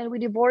and we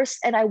divorced,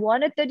 and I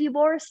wanted the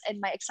divorce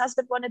and my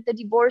ex-husband wanted the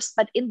divorce,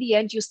 but in the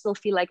end, you still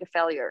feel like a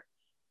failure.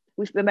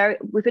 We've been married,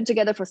 we've been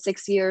together for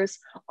 6 years.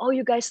 Oh,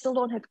 you guys still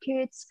don't have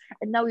kids,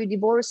 and now you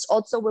divorced.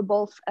 Also, we're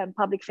both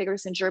public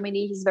figures in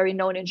Germany. He's very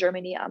known in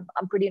Germany.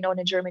 I'm pretty known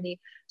in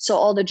Germany. So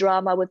all the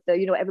drama with the,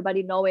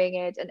 everybody knowing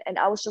it. And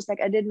I was just like,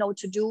 I didn't know what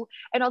to do.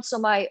 And also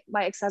my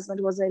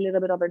ex-husband was a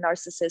little bit of a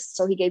narcissist.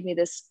 So he gave me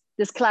this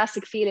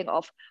classic feeling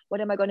of,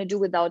 what am I going to do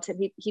without him?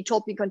 He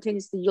told me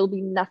continuously, you'll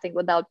be nothing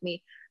without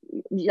me.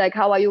 Like,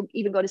 how are you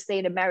even going to stay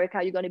in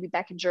America? You're going to be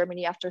back in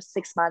Germany after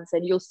 6 months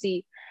and you'll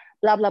see,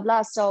 blah, blah,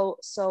 blah. So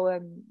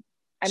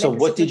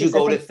what did you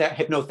go to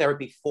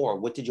hypnotherapy for?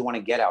 What did you want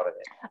to get out of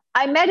it?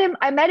 I met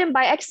him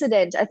by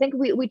accident. I think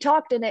we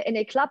talked in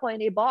a club or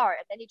in a bar,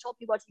 and then he told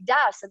me what he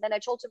does. And then I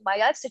told him my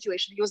life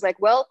situation. He was like,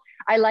 well,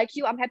 I like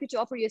you. I'm happy to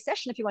offer you a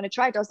session if you want to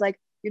try it. I was like,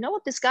 you know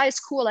what? This guy is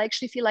cool. I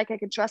actually feel like I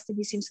can trust him.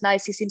 He seems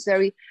nice. He seems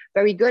very,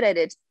 very good at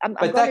it.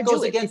 But that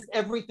goes against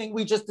everything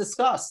we just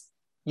discussed.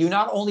 You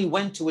not only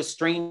went to a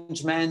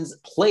strange man's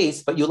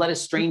place, but you let a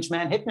strange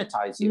man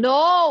hypnotize you.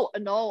 No,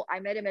 I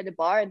met him at a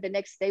bar, and the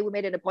next day we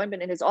made an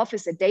appointment in his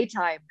office at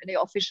daytime, in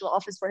the official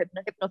office for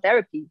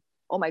hypnotherapy.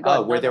 Oh my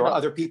God. Where there were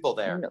other people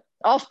there. No.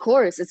 Of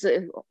course, it's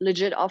a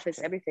legit office,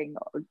 everything,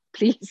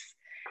 please.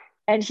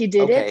 And he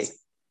did it.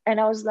 And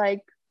I was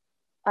like,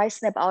 I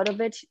snap out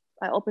of it.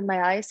 I opened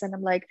my eyes and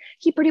I'm like,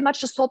 he pretty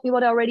much just told me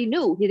what I already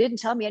knew. He didn't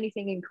tell me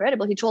anything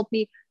incredible. He told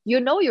me,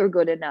 you're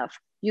good enough.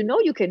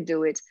 You can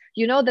do it.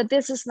 You know that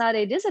this is not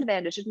a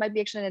disadvantage. It might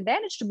be actually an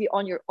advantage to be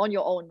on your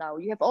own now.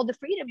 You have all the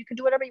freedom. You can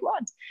do whatever you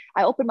want.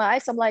 I opened my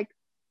eyes. I'm like,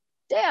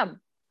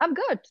 damn, I'm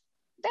good.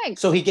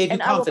 Thanks. So he gave you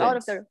confidence. I walked out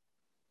of there.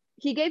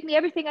 He gave me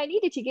everything I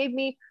needed. He gave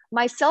me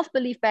my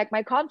self-belief back,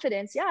 my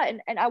confidence. Yeah.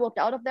 And I walked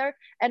out of there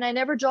and I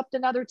never dropped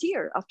another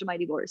tear after my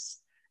divorce.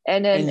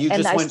 And you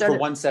just went for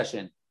one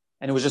session,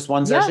 and it was just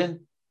one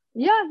session?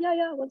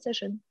 Yeah. One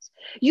session.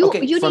 You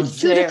need 2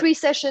 to 3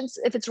 sessions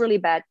if it's really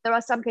bad. There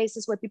are some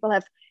cases where people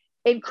have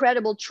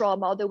incredible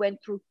trauma, or they went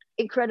through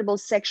incredible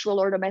sexual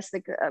or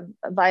domestic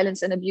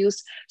violence and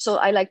abuse. So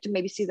I like to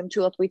maybe see them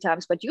 2 or 3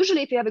 times. But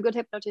usually if you have a good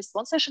hypnotist,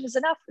 1 session is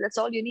enough. That's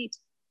all you need.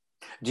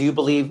 Do you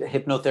believe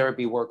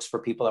hypnotherapy works for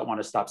people that want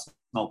to stop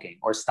smoking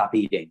or stop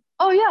eating?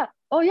 Oh yeah.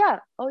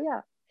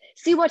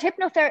 See what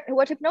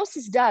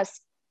hypnosis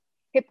does.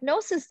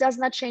 Hypnosis does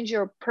not change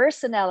your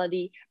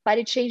personality, but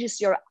it changes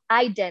your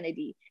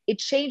identity. It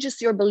changes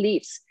your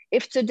beliefs.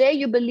 If today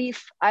you believe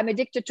I'm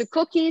addicted to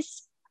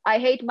cookies, I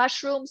hate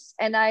mushrooms,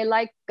 and I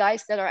like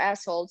guys that are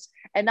assholes,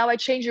 and now I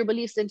change your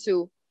beliefs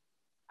into,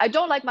 I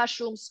don't like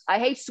mushrooms, I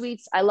hate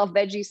sweets, I love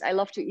veggies, I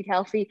love to eat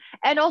healthy,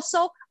 and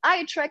also I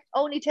attract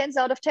only 10s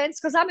out of 10s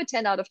because I'm a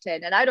 10 out of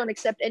 10 and I don't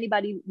accept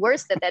anybody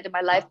worse than that in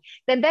my life,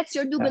 then that's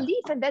your new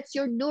belief and that's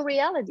your new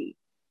reality.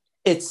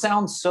 It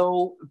sounds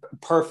so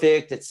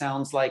perfect. It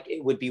sounds like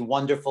it would be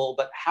wonderful,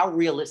 but how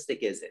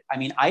realistic is it? I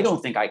mean, I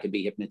don't think I could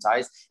be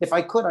hypnotized. If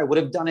I could, I would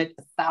have done it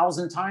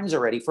 1,000 times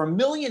already for a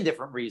million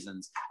different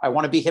reasons. I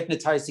want to be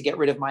hypnotized to get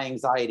rid of my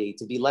anxiety,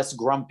 to be less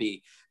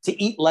grumpy, to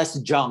eat less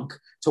junk,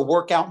 to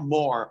work out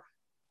more,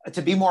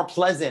 to be more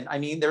pleasant. I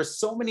mean, there's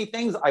so many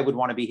things I would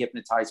want to be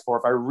hypnotized for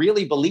if I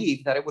really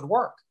believed that it would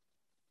work.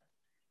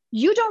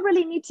 You don't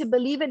really need to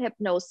believe in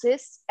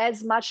hypnosis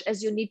as much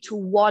as you need to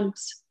want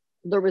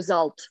the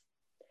result.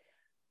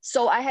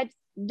 So I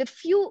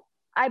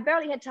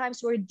barely had times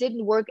where it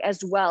didn't work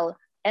as well.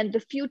 And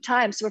the few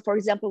times where, for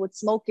example, with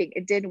smoking,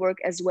 it didn't work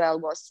as well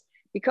was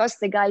because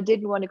the guy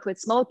didn't want to quit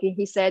smoking.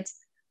 He said,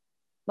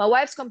 my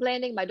wife's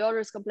complaining, my daughter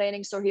is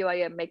complaining, so here I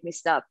am, make me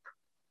stop.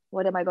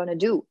 What am I going to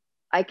do?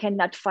 I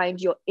cannot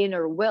find your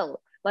inner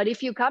will. But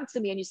if you come to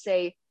me and you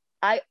say,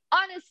 I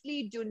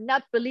honestly do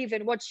not believe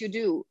in what you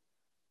do,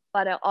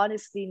 but I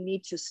honestly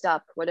need to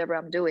stop whatever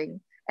I'm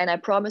doing. And I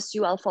promise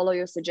you, I'll follow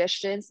your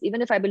suggestions.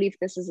 Even if I believe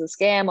this is a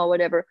scam or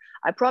whatever,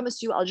 I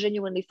promise you, I'll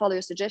genuinely follow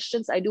your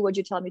suggestions. I do what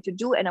you tell me to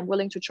do, and I'm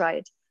willing to try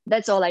it.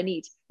 That's all I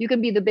need. You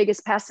can be the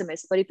biggest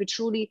pessimist, but if you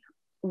truly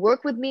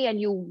work with me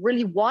and you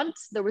really want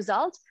the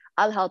result,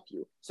 I'll help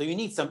you. So you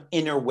need some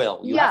inner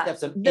will. You have to have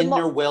some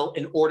inner will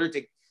in order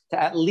to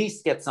at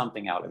least get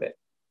something out of it.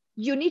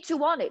 You need to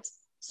want it.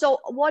 So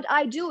what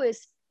I do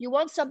is, you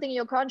want something in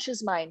your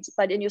conscious mind,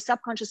 but in your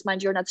subconscious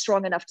mind, you're not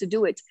strong enough to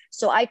do it.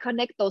 So I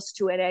connect those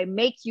two and I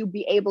make you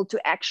be able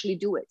to actually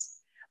do it.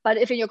 But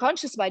if in your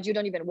conscious mind, you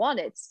don't even want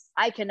it,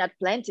 I cannot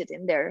plant it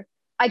in there.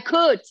 I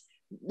could,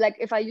 like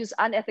if I use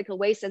unethical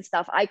ways and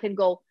stuff, I can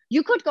go,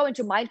 you could go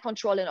into mind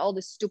control and all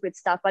this stupid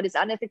stuff, but it's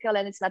unethical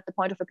and it's not the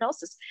point of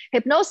hypnosis.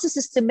 Hypnosis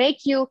is to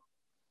make you,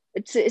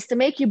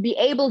 be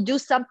able to do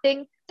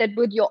something that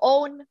with your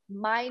own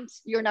mind,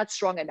 you're not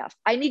strong enough.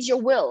 I need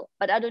your will,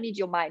 but I don't need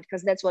your mind,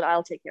 because that's what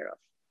I'll take care of.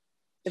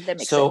 If that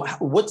makes sense. So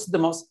what's the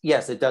most,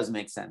 yes, it does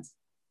make sense.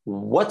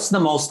 What's the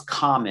most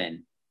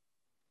common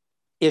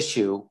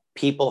issue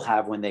people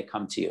have when they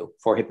come to you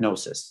for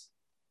hypnosis?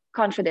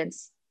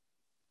 Confidence.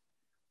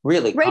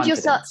 Really? Rate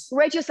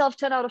yourself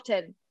 10 out of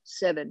 10.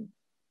 7.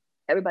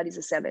 Everybody's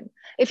a 7.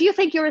 If you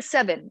think you're a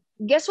 7,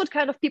 guess what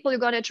kind of people you're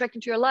going to attract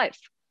into your life?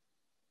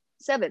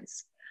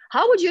 7s.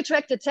 How would you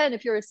attract a 10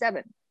 if you're a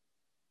 7?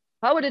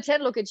 How would a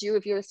 10 look at you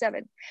if you're a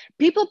 7?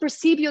 People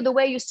perceive you the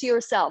way you see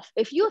yourself.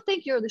 If you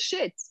think you're the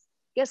shit,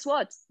 guess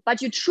what?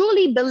 But you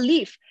truly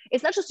believe.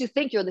 It's not just you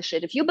think you're the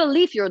shit. If you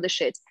believe you're the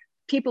shit,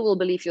 people will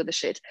believe you're the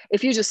shit.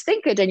 If you just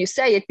think it and you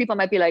say it, people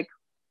might be like,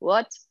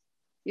 what?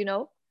 You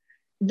know?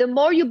 The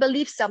more you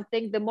believe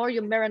something, the more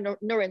your mirror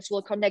neurons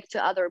will connect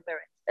to other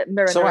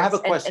mirror so neurons. I have a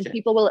question. And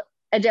people will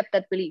adapt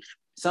that belief.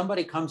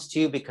 Somebody comes to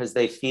you because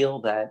they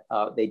feel that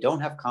they don't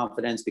have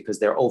confidence because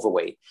they're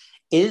overweight.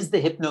 Is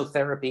the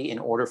hypnotherapy in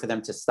order for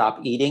them to stop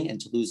eating and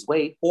to lose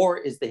weight? Or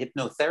is the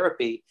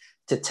hypnotherapy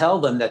to tell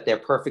them that they're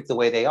perfect the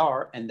way they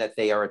are and that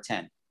they are a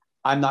 10?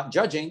 I'm not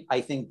judging.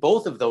 I think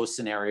both of those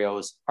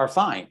scenarios are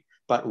fine.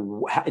 But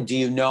do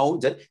you know,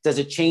 does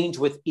it change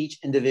with each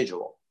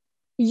individual?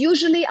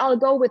 Usually I'll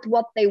go with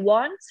what they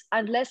want,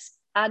 unless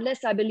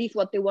I believe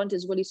what they want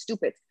is really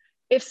stupid.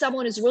 If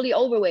someone is really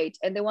overweight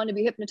and they want to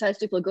be hypnotized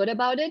to feel good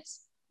about it,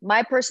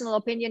 my personal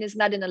opinion is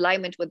not in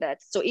alignment with that.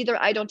 So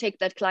either I don't take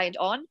that client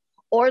on,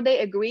 or they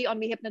agree on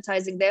me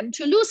hypnotizing them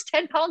to lose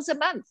 10 pounds a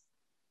month.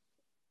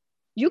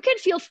 You can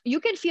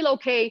feel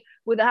okay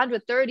with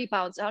 130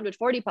 pounds,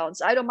 140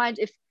 pounds. I don't mind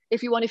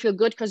if you want to feel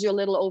good because you're a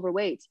little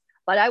overweight,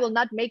 but I will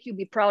not make you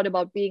be proud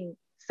about being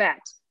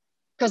fat,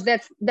 because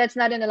that's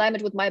not in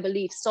alignment with my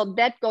beliefs. So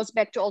that goes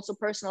back to also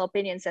personal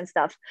opinions and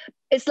stuff.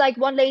 It's like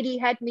one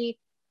lady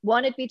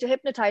wanted me to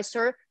hypnotize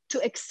her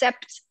to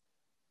accept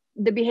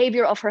the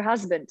behavior of her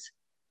husband,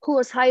 who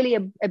was highly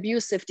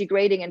abusive,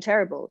 degrading, and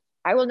terrible.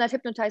 I will not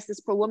hypnotize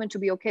this poor woman to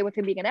be okay with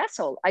him being an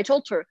asshole. I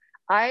told her,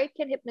 I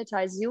can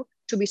hypnotize you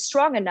to be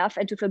strong enough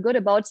and to feel good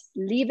about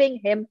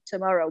leaving him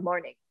tomorrow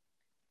morning.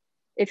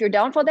 If you're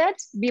down for that,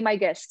 be my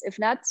guest. If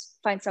not,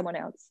 find someone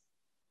else.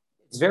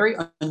 It's very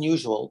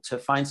unusual to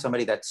find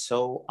somebody that's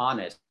so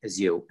honest as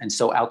you and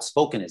so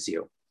outspoken as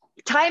you.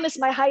 Time is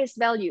my highest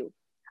value.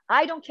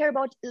 I don't care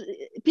about,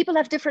 people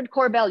have different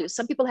core values.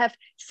 Some people have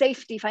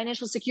safety,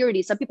 financial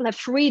security. Some people have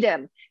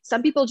freedom.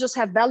 Some people just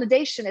have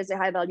validation as a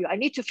high value. I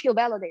need to feel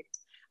validated.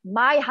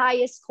 My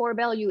highest core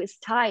value is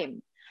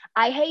time.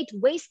 I hate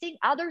wasting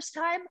others'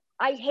 time.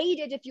 I hate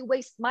it if you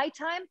waste my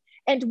time.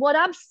 And what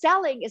I'm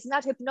selling is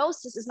not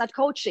hypnosis, is not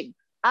coaching.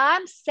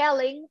 I'm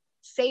selling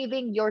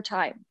saving your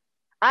time.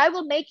 I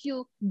will make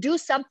you do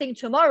something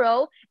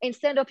tomorrow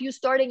instead of you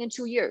starting in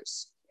 2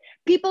 years.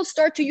 People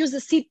start to use the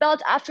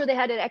seatbelt after they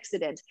had an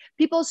accident.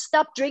 People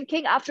stop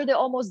drinking after they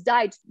almost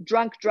died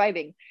drunk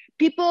driving.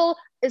 People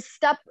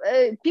start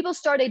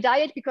a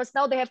diet because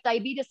now they have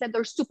diabetes and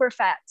they're super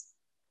fat.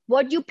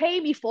 What you pay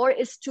me for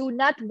is to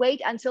not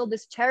wait until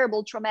this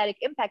terrible traumatic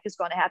impact is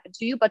going to happen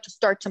to you, but to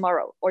start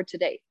tomorrow or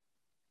today.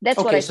 That's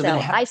what I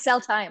sell. I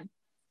sell time.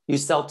 You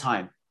sell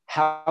time.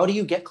 How do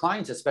you get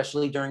clients,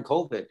 especially during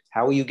COVID?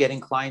 How are you getting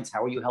clients?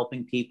 How are you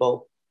helping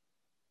people?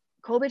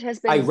 COVID has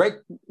been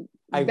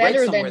I read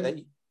somewhere that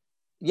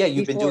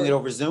you've been doing it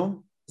over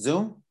Zoom.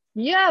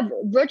 Yeah,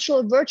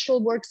 virtual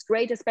works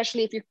great,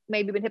 especially if you've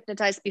maybe been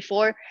hypnotized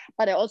before.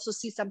 But I also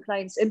see some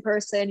clients in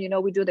person. You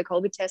know, we do the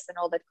COVID test and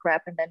all that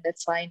crap, and then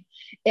that's fine.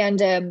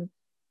 And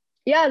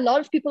a lot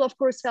of people, of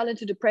course, fell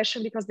into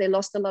depression because they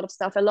lost a lot of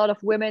stuff. A lot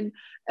of women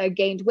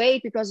gained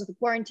weight because of the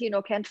quarantine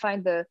or can't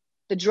find the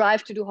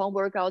drive to do home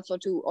workouts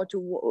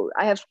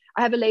I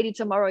have a lady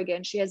tomorrow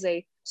again. She has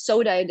a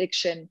soda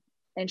addiction.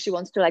 And she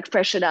wants to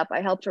fresh it up.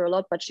 I helped her a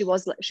lot, but she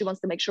wants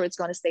to make sure it's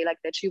going to stay like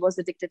that. She was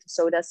addicted to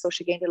soda, so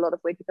she gained a lot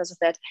of weight because of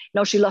that.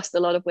 No, she lost a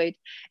lot of weight.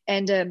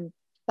 And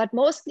but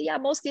mostly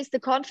it's the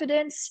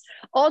confidence.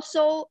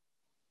 Also,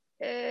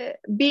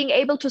 being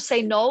able to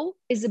say no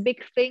is a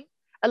big thing.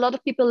 A lot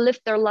of people live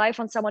their life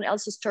on someone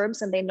else's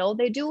terms, and they know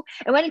they do.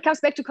 And when it comes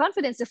back to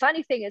confidence, the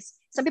funny thing is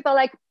some people are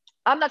like,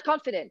 I'm not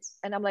confident.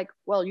 And I'm like,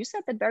 well, you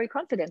said that very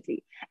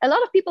confidently. A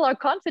lot of people are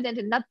confident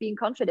in not being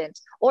confident,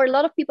 or a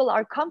lot of people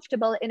are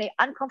comfortable in an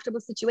uncomfortable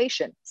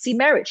situation. See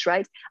marriage,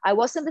 right? I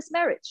was in this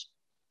marriage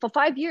for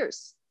 5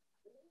 years.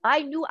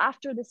 I knew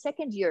after the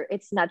second year,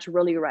 it's not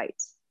really right.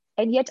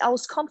 And yet I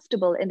was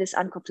comfortable in this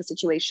uncomfortable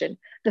situation.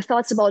 The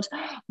thoughts about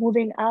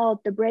moving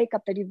out, the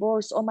breakup, the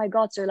divorce, oh my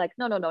God. So you're like,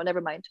 no,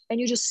 never mind.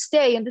 And you just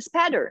stay in this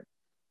pattern.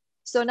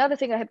 So another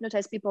thing I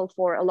hypnotize people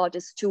for a lot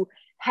is to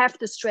have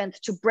the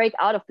strength to break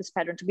out of this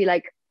pattern, to be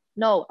like,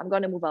 no, I'm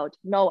going to move out.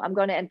 No, I'm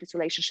going to end this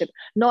relationship.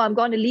 No, I'm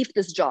going to leave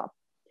this job.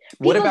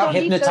 What about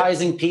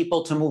hypnotizing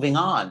people to moving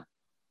on?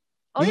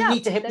 Oh, you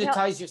need to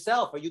hypnotize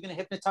yourself. Are you going to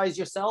hypnotize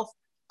yourself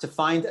to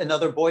find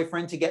another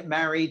boyfriend, to get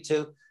married,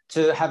 to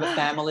have a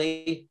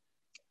family?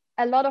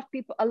 A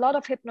lot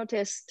of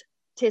hypnotists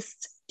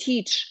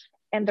teach,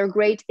 and they're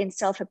great in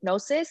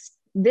self-hypnosis.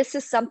 This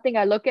is something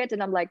I look at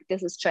and I'm like,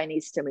 this is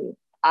Chinese to me.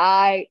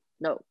 I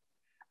know.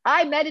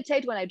 I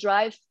meditate when I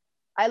drive.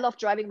 I love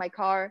driving my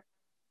car.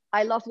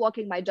 I love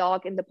walking my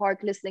dog in the park,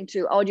 listening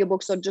to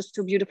audiobooks or just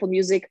to beautiful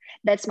music.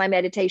 That's my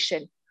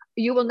meditation.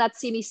 You will not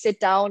see me sit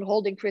down,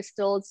 holding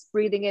crystals,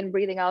 breathing in,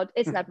 breathing out.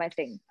 It's not my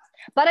thing.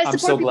 But I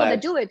support people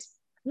that do it.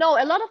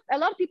 No, a lot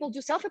of people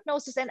do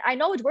self-hypnosis, and I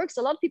know it works.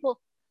 A lot of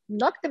people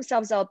knock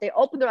themselves out. They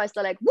open their eyes.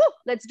 They're like, woo,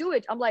 let's do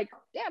it. I'm like,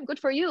 damn, good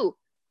for you.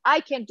 I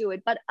can't do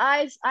it. But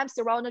I'm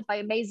surrounded by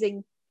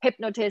amazing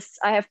hypnotists.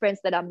 I have friends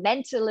that are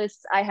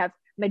mentalists. I have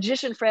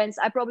magician friends.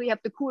 I probably have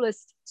the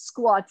coolest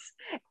squats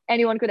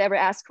anyone could ever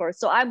ask for.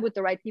 So I'm with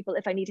the right people.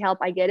 If I need help,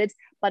 I get it,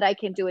 but I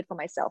can't do it for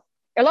myself.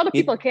 A lot of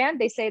people can.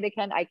 They say they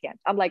can. I can't.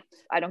 I'm like,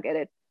 I don't get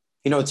it.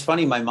 You know, it's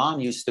funny. My mom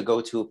used to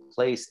go to a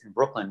place in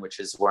Brooklyn, which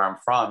is where I'm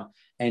from,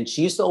 and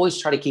she used to always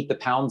try to keep the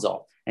pounds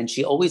off. And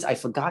I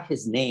forgot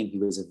his name. He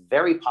was a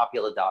very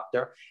popular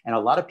doctor, and a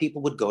lot of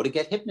people would go to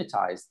get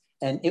hypnotized,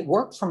 and it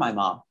worked for my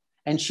mom.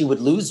 And she would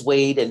lose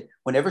weight. And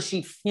whenever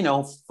she'd,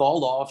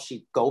 fall off,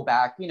 she'd go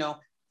back,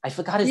 I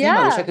forgot his name.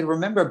 I wish I could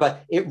remember,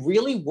 but it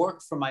really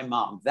worked for my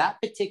mom.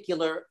 That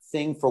particular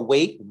thing for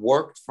weight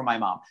worked for my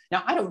mom.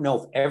 Now, I don't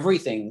know if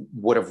everything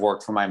would have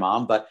worked for my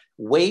mom, but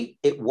weight,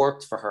 it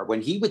worked for her.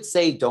 When he would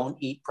say, don't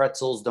eat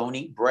pretzels, don't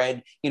eat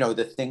bread,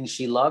 the things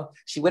she loved,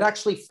 she would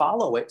actually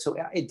follow it. So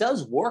it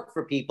does work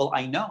for people,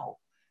 I know,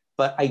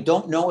 but I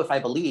don't know if I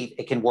believe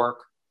it can work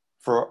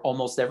for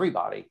almost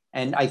everybody.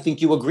 And I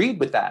think you agreed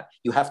with that.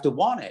 You have to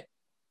want it.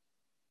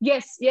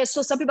 Yes.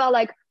 So some people are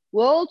like,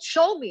 well,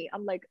 show me.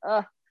 I'm like,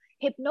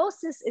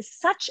 hypnosis is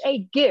such a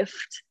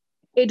gift.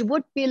 It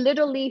would be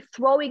literally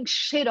throwing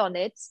shit on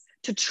it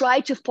to try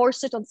to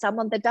force it on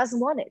someone that doesn't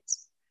want it.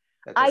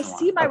 I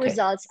see my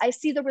results. I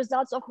see the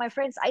results of my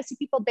friends. I see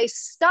people, they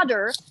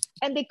stutter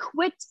and they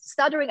quit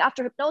stuttering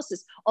after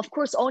hypnosis. Of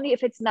course, only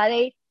if it's not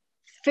a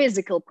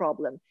physical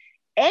problem.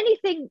 Any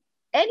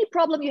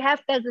problem you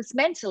have that is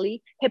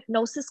mentally,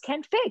 hypnosis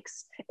can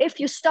fix.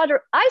 If you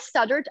stutter, I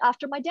stuttered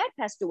after my dad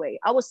passed away.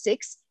 I was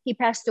 6, he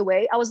passed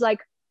away. I was like,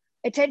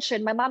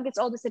 attention, my mom gets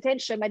all this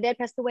attention. My dad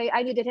passed away,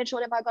 I need attention,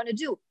 what am I gonna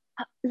do?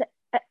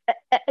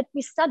 Let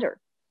me stutter.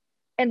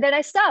 And then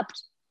I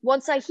stopped.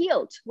 Once I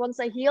healed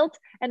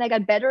and I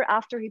got better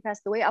after he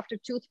passed away, after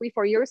 2, 3,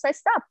 4 years, I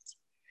stopped.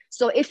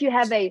 So if you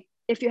have a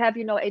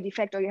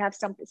defect, or you have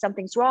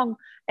something's wrong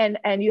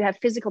and you have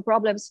physical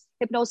problems,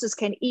 hypnosis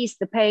can ease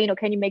the pain or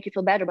can you make you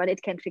feel better, but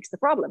it can fix the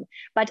problem.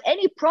 But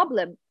any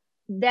problem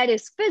that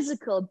is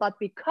physical, but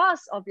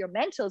because of your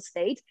mental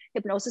state,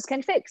 hypnosis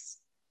can fix.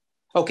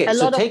 Okay,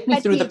 so take me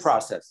through the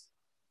process.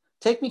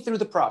 Take me through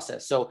the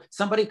process. So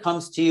somebody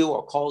comes to you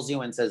or calls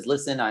you and says,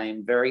 listen, I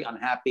am very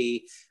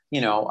unhappy,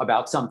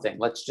 about something.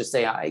 Let's just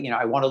say,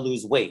 I want to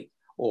lose weight,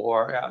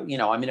 or,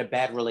 I'm in a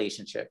bad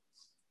relationship.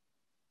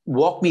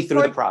 Walk me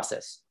through the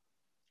process.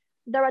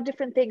 There are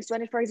different things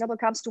when it, for example,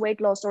 comes to weight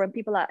loss, or when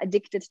people are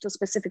addicted to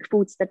specific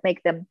foods that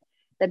make them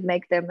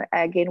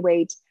gain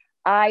weight.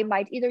 I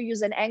might either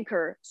use an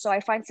anchor. So I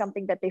find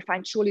something that they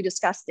find truly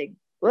disgusting,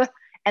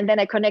 and then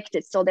I connect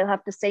it. So they'll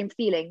have the same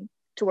feeling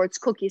towards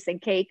cookies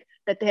and cake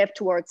that they have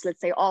towards,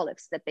 let's say,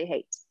 olives that they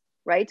hate,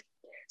 right?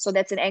 So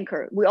that's an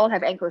anchor. We all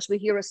have anchors. We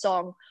hear a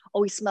song,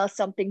 or we smell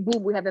something,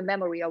 boom, we have a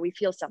memory, or we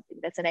feel something.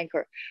 That's an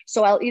anchor.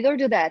 So I'll either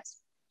do that.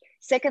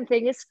 Second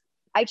thing is,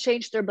 I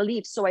change their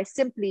beliefs. So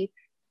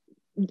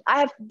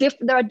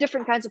there are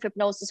different kinds of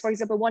hypnosis. For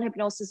example, one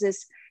hypnosis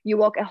is you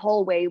walk a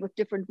hallway with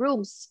different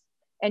rooms,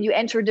 and you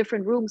enter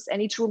different rooms,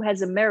 and each room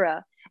has a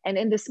mirror. And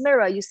in this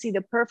mirror, you see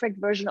the perfect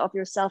version of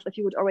yourself if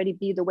you would already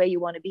be the way you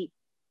want to be.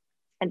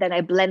 And then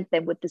I blend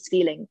them with this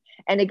feeling.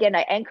 And again,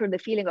 I anchor the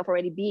feeling of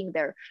already being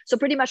there. So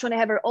pretty much when I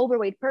have an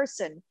overweight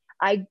person,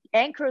 I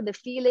anchor the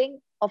feeling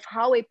of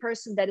how a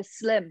person that is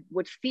slim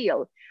would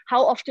feel.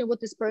 How often would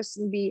this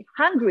person be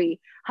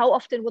hungry? How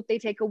often would they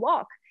take a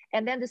walk?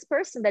 And then this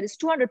person that is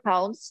 200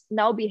 pounds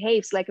now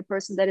behaves like a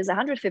person that is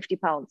 150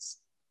 pounds.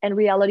 And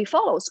reality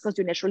follows, because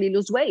you naturally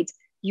lose weight.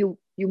 You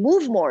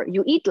move more,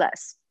 you eat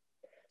less.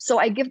 So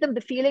I give them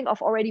the feeling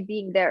of already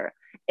being there.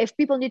 If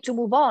people need to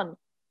move on,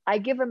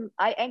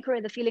 I anchor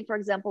in the feeling, for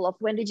example, of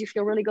when did you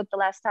feel really good the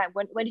last time?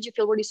 When did you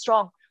feel really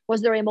strong?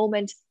 Was there a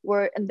moment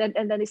where, and then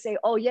they say,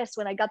 oh yes,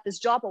 when I got this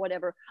job or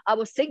whatever, I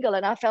was single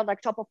and I felt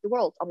like top of the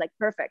world. I'm like,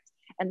 perfect.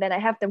 And then I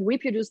have them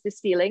reproduce this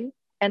feeling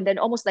and then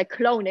almost like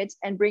clone it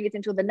and bring it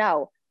into the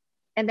now.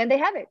 And then they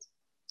have it.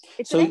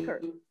 It's an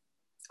anchor.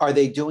 Are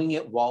they doing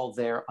it while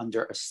they're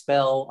under a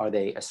spell? Are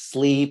they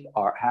asleep?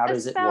 Or how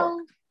does it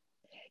work?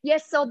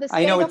 Yes, so the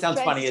I know it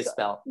sounds funny, a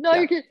spell. No,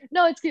 you're good.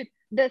 No, it's good.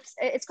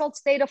 It's called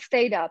state of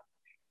theta.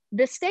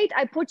 The state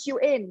I put you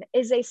in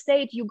is a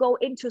state you go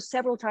into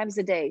several times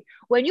a day.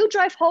 When you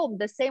drive home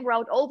the same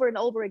route over and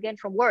over again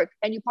from work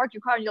and you park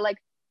your car and you're like,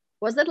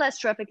 was that last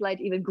traffic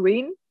light even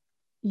green?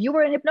 You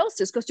were in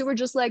hypnosis because you were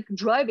just like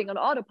driving on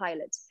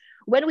autopilot.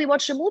 When we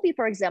watch a movie,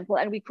 for example,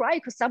 and we cry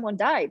because someone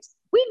died,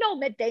 we know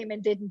Matt Damon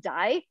didn't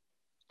die,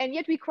 and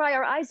yet we cry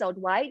our eyes out.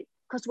 Why?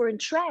 Because we're in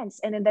trance.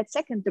 And in that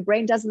second, the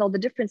brain doesn't know the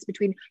difference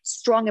between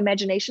strong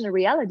imagination and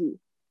reality.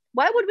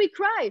 Why would we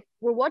cry?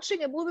 We're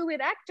watching a movie with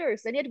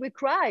actors and yet we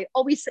cry.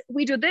 Oh,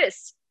 we do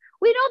this.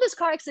 We know this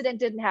car accident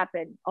didn't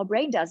happen. Our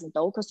brain doesn't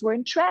though, because we're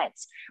in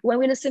trance. When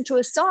we listen to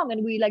a song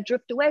and we like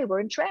drift away,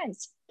 we're in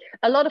trance.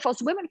 A lot of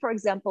us women, for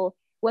example,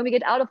 when we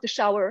get out of the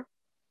shower,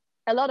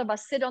 a lot of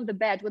us sit on the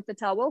bed with the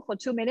towel for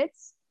 2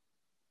 minutes,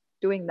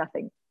 doing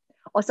nothing.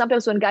 Or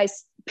sometimes when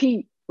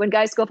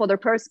guys go for their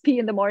first pee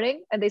in the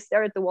morning and they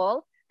stare at the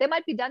wall, they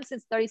might be done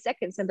since 30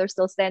 seconds and they're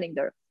still standing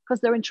there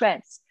because they're in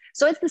trance.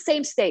 So it's the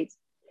same state.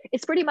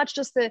 It's pretty much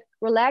just a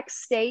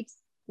relaxed state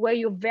where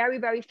you're very,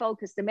 very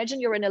focused. Imagine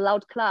you're in a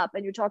loud club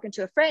and you're talking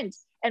to a friend.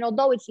 And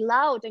although it's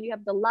loud and you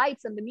have the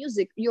lights and the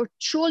music, you're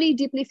truly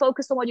deeply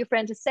focused on what your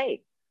friend is saying.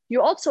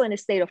 You're also in a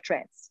state of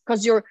trance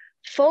because you're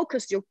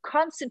focused, you're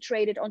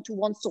concentrated onto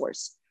one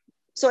source.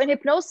 So in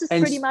hypnosis,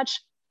 pretty much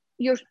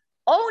you're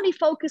only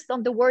focused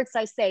on the words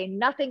I say.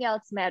 Nothing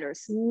else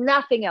matters.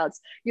 Nothing else.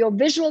 Your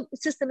visual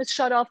system is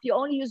shut off. You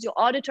only use your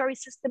auditory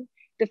system.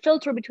 The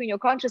filter between your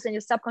conscious and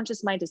your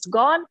subconscious mind is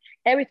gone.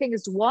 Everything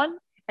is one.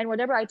 And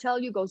whatever I tell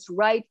you goes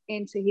right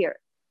into here.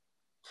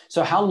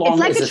 So how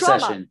long is a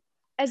session?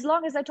 As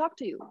long as I talk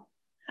to you.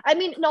 I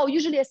mean, no,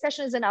 usually a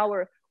session is an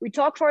hour. We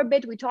talk for a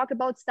bit. We talk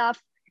about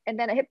stuff. And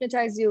then I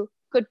hypnotize you.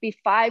 Could be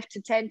 5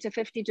 to 10 to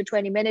 15 to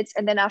 20 minutes.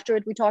 And then after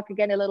it, we talk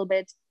again a little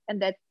bit.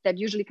 And that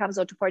usually comes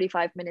out to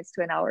 45 minutes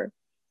to an hour.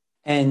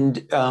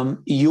 And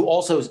you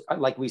also,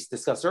 like we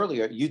discussed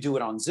earlier, you do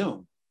it on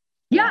Zoom.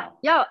 Yeah.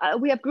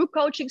 We have group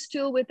coachings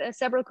too with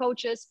several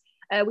coaches.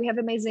 We have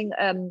amazing,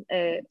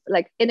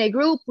 like in a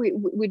group,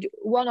 we do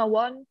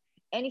one-on-one,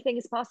 anything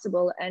is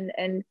possible.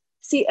 And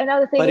see,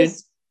 another thing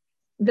is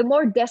the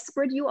more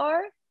desperate you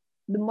are,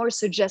 the more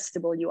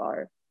suggestible you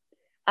are.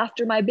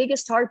 After my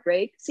biggest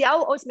heartbreak, see, I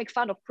always make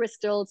fun of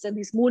crystals and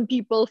these moon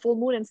people, full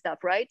moon and stuff,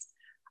 right?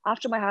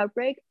 After my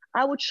heartbreak,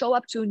 I would show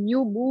up to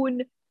new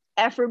moon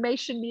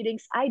affirmation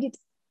meetings. I did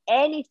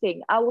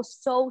anything. I was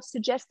so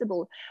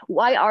suggestible.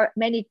 Why are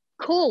many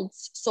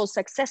cults so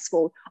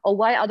successful? Or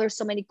why are there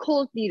so many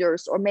cult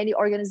leaders or many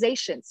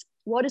organizations?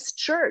 What is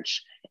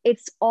church?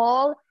 It's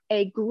all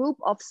a group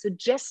of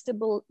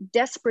suggestible,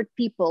 desperate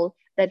people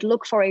that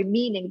look for a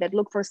meaning, that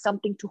look for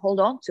something to hold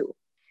on to.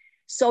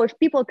 So if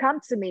people come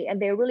to me and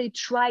they really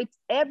tried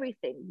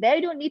everything, they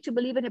don't need to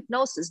believe in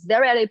hypnosis.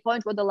 They're at a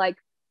point where they're like,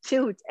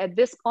 dude, at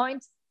this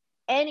point,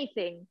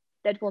 anything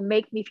that will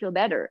make me feel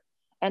better.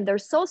 And they're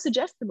so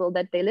suggestible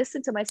that they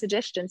listen to my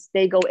suggestions,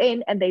 they go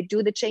in and they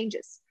do the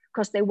changes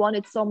because they want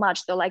it so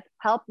much. They're like,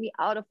 help me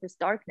out of this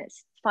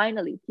darkness.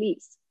 Finally,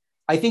 please.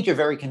 I think you're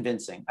very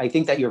convincing. I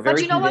think that you're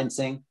very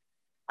convincing.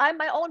 I'm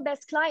my own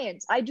best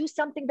client. I do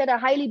something that I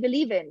highly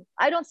believe in.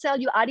 I don't sell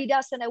you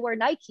Adidas and I wear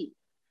Nike.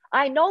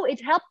 I know it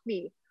helped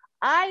me.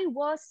 I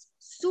was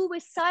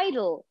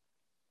suicidal.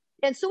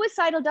 And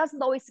suicidal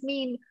doesn't always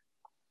mean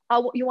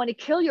you want to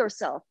kill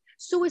yourself.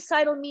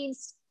 Suicidal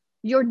means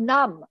you're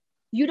numb.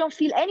 You don't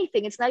feel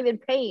anything. It's not even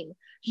pain.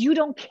 You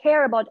don't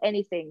care about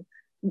anything.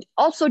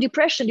 Also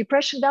depression.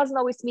 Depression doesn't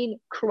always mean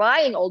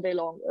crying all day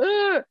long.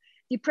 Ugh.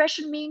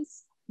 Depression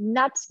means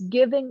not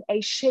giving a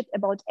shit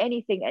about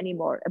anything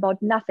anymore,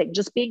 about nothing,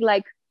 just being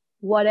like,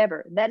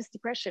 whatever. That is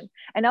depression.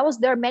 And I was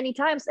there many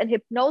times and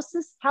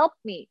hypnosis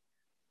helped me.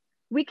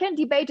 We can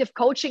debate if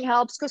coaching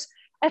helps because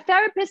a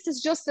therapist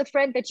is just a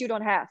friend that you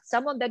don't have,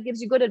 someone that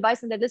gives you good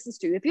advice and that listens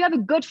to you. If you have a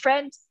good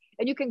friend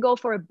and you can go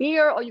for a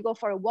beer or you go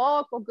for a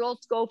walk or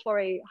girls go for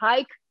a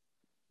hike,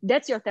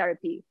 that's your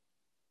therapy.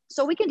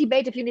 So we can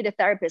debate if you need a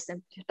therapist,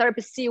 and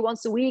therapists see you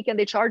once a week and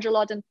they charge a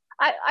lot. And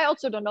I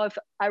also don't know if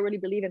I really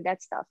believe in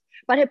that stuff.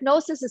 But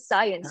hypnosis is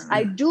science.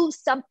 I do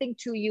something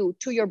to you,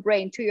 to your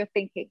brain, to your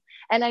thinking.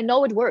 And I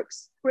know it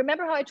works.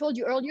 Remember how I told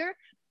you earlier?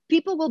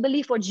 People will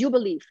believe what you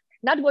believe,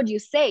 not what you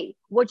say,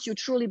 what you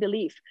truly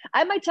believe.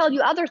 I might tell you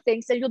other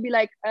things and you'll be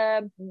like,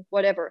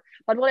 whatever.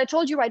 But what I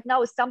told you right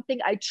now is something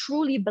I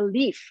truly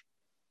believe.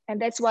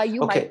 And that's why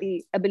you might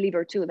be a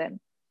believer too then.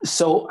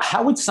 So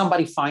how would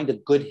somebody find a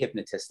good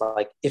hypnotist?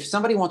 Like if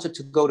somebody wanted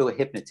to go to a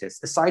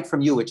hypnotist, aside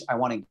from you, which I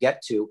want to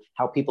get to,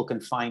 how people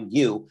can find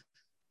you.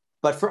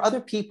 But for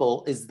other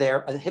people, is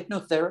there a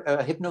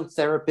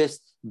hypnotherapist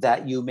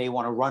that you may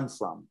want to run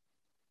from?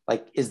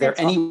 Like, is there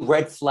any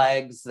red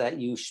flags that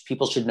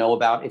people should know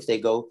about if they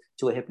go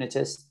to a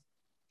hypnotist?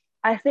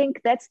 I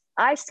think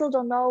I still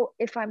don't know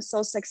if I'm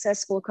so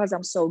successful because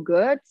I'm so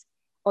good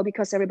or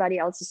because everybody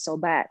else is so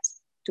bad,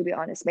 to be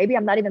honest. Maybe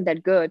I'm not even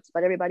that good,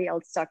 but everybody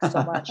else sucks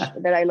so much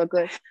that I look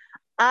good.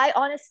 I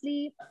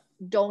honestly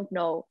don't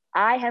know.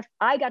 I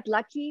got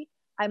lucky.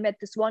 I met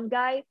this one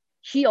guy.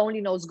 He only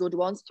knows good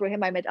ones. Through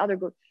him, I met other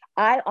good.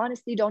 I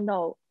honestly don't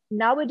know.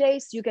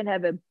 Nowadays, you can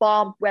have a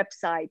bomb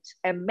website,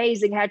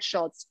 amazing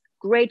headshots,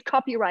 great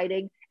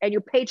copywriting, and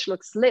your page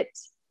looks lit,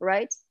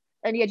 right?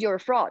 And yet you're a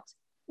fraud.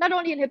 Not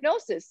only in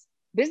hypnosis,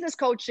 business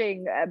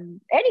coaching,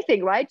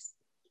 anything, right?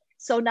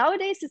 So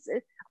nowadays,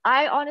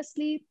 I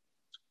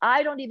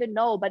don't even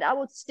know, but I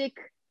would stick.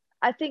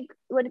 I think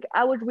when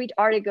I would read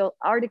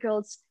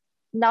articles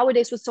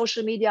nowadays with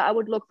social media, I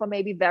would look for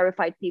maybe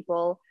verified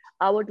people.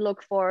 I would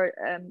look for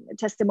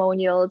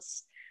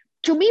testimonials.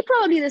 To me,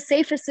 probably the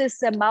safest is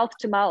mouth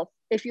to mouth.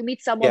 If you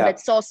meet someone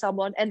that saw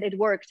someone and it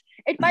worked,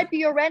 it might be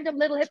your random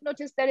little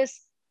hypnotist that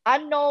is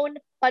unknown.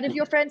 But if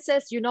your friend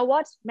says, you know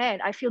what, man,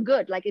 I feel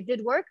good, like it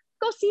did work,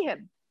 go see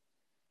him.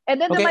 And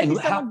then there might be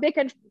someone big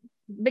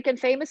and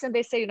famous, and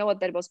they say, you know what,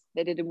 that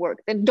didn't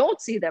work. Then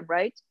don't see them,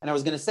 right? And I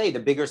was going to say, the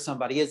bigger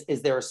somebody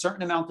is there a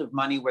certain amount of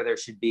money where they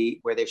should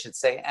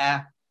say,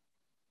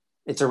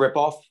 it's a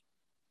ripoff?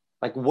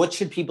 Like, what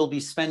should people be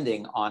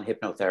spending on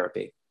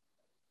hypnotherapy?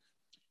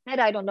 That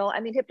I don't know.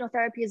 I mean,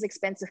 hypnotherapy is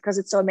expensive because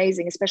it's so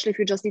amazing, especially if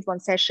you just need one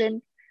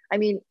session. I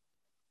mean,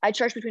 I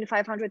charge between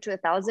 500 to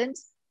 1,000,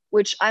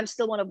 which I'm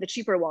still one of the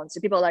cheaper ones. So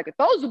people are like,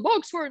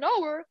 $1,000 for an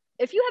hour.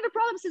 If you have a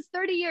problem since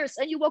 30 years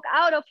and you walk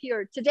out of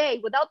here today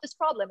without this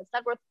problem, it's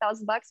not worth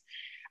 $1,000.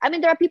 I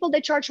mean, there are people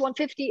that charge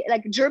 150.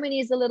 Like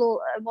Germany is a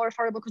little more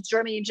affordable because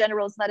Germany in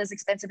general is not as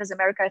expensive as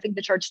America. I think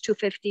they charge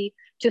 250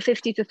 to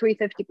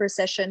 350 per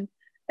session.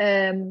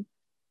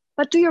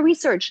 But do your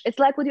research. It's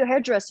like with your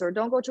hairdresser.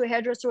 Don't go to a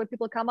hairdresser where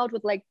people come out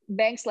with like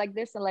bangs like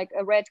this and like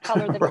a red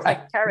color that looks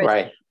like carrot.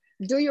 Right.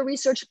 Do your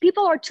research.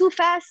 People are too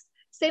fast.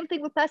 Same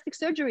thing with plastic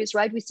surgeries,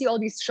 right? We see all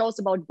these shows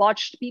about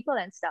botched people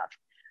and stuff.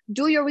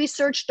 Do your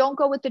research. Don't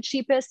go with the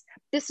cheapest.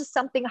 This is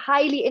something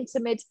highly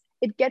intimate.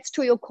 It gets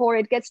to your core.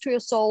 It gets to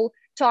your soul.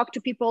 Talk to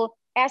people.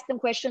 Ask them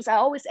questions. I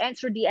always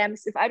answer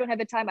DMs. If I don't have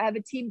the time, I have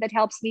a team that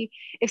helps me.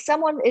 If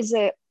someone is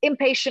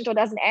impatient or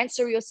doesn't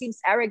answer you or seems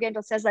arrogant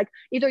or says like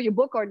either you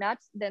book or not,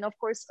 then of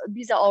course,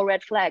 these are all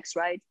red flags,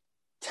 right?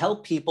 Tell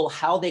people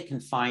how they can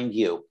find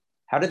you.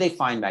 How do they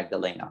find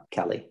Magdalena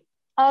Kelly?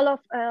 All of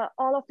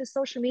the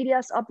social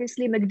medias,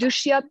 obviously.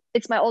 Magdusia.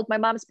 It's my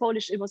mom's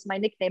Polish. It was my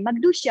nickname,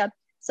 Magdusia.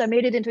 So I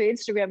made it into an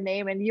Instagram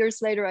name, and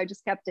years later, I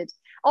just kept it.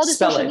 All the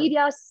social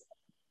medias,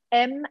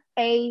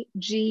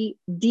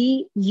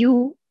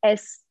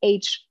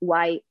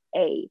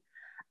 MAGDUSHYA.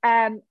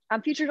 I'm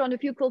featured on a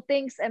few cool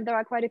things, and there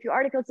are quite a few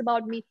articles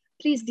about me.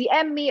 Please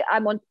DM me.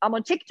 I'm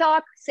on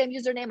TikTok, same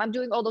username. I'm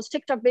doing all those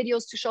TikTok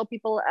videos to show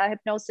people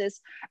hypnosis.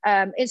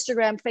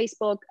 Instagram,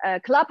 Facebook,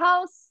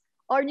 Clubhouse,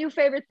 our new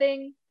favorite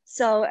thing.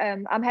 So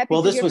I'm happy.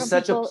 Well, this was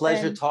such a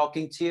pleasure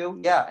talking to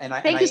you. Yeah, and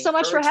thank you so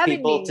much for having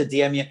people me. To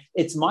DM you.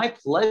 It's my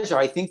pleasure.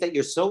 I think that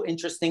you're so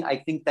interesting. I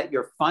think that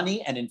you're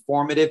funny and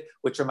informative,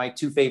 which are my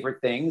two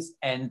favorite things.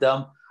 And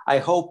I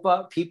hope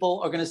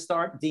people are going to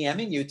start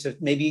DMing you to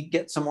maybe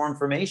get some more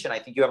information. I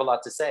think you have a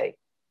lot to say.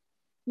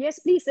 Yes,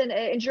 please. And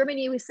in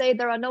Germany, we say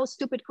there are no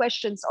stupid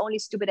questions, only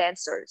stupid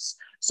answers.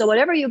 So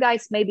whatever you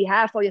guys maybe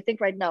have or you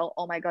think right now,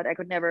 oh my God, I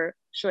could never,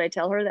 should I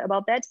tell her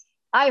about that?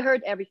 I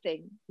heard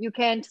everything. You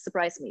can't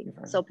surprise me.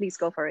 So please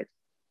go for it.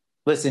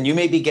 Listen, you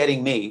may be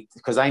getting me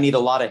because I need a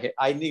lot of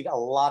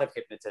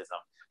hypnotism,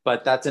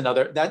 but that's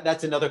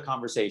another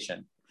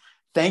conversation.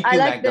 Thank you,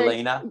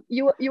 Magdalena.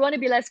 You want to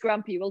be less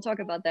grumpy. We'll talk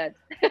about that.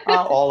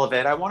 All of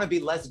it. I want to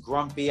be less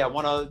grumpy. I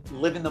want to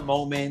live in the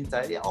moment.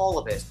 All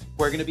of it.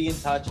 We're going to be in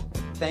touch.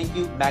 Thank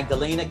you,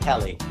 Magdalena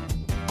Kelly.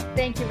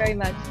 Thank you very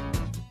much.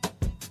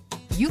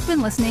 You've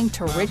been listening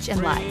to Rich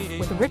in Life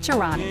with Rich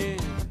Arani.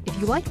 If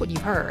you liked what you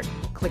heard,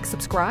 click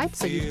subscribe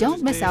so you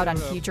don't miss out on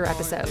future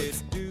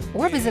episodes.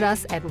 Or visit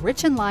us at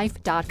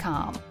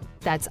richinlife.com.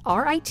 That's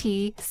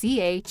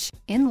RITCH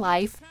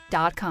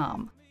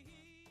inlife.com.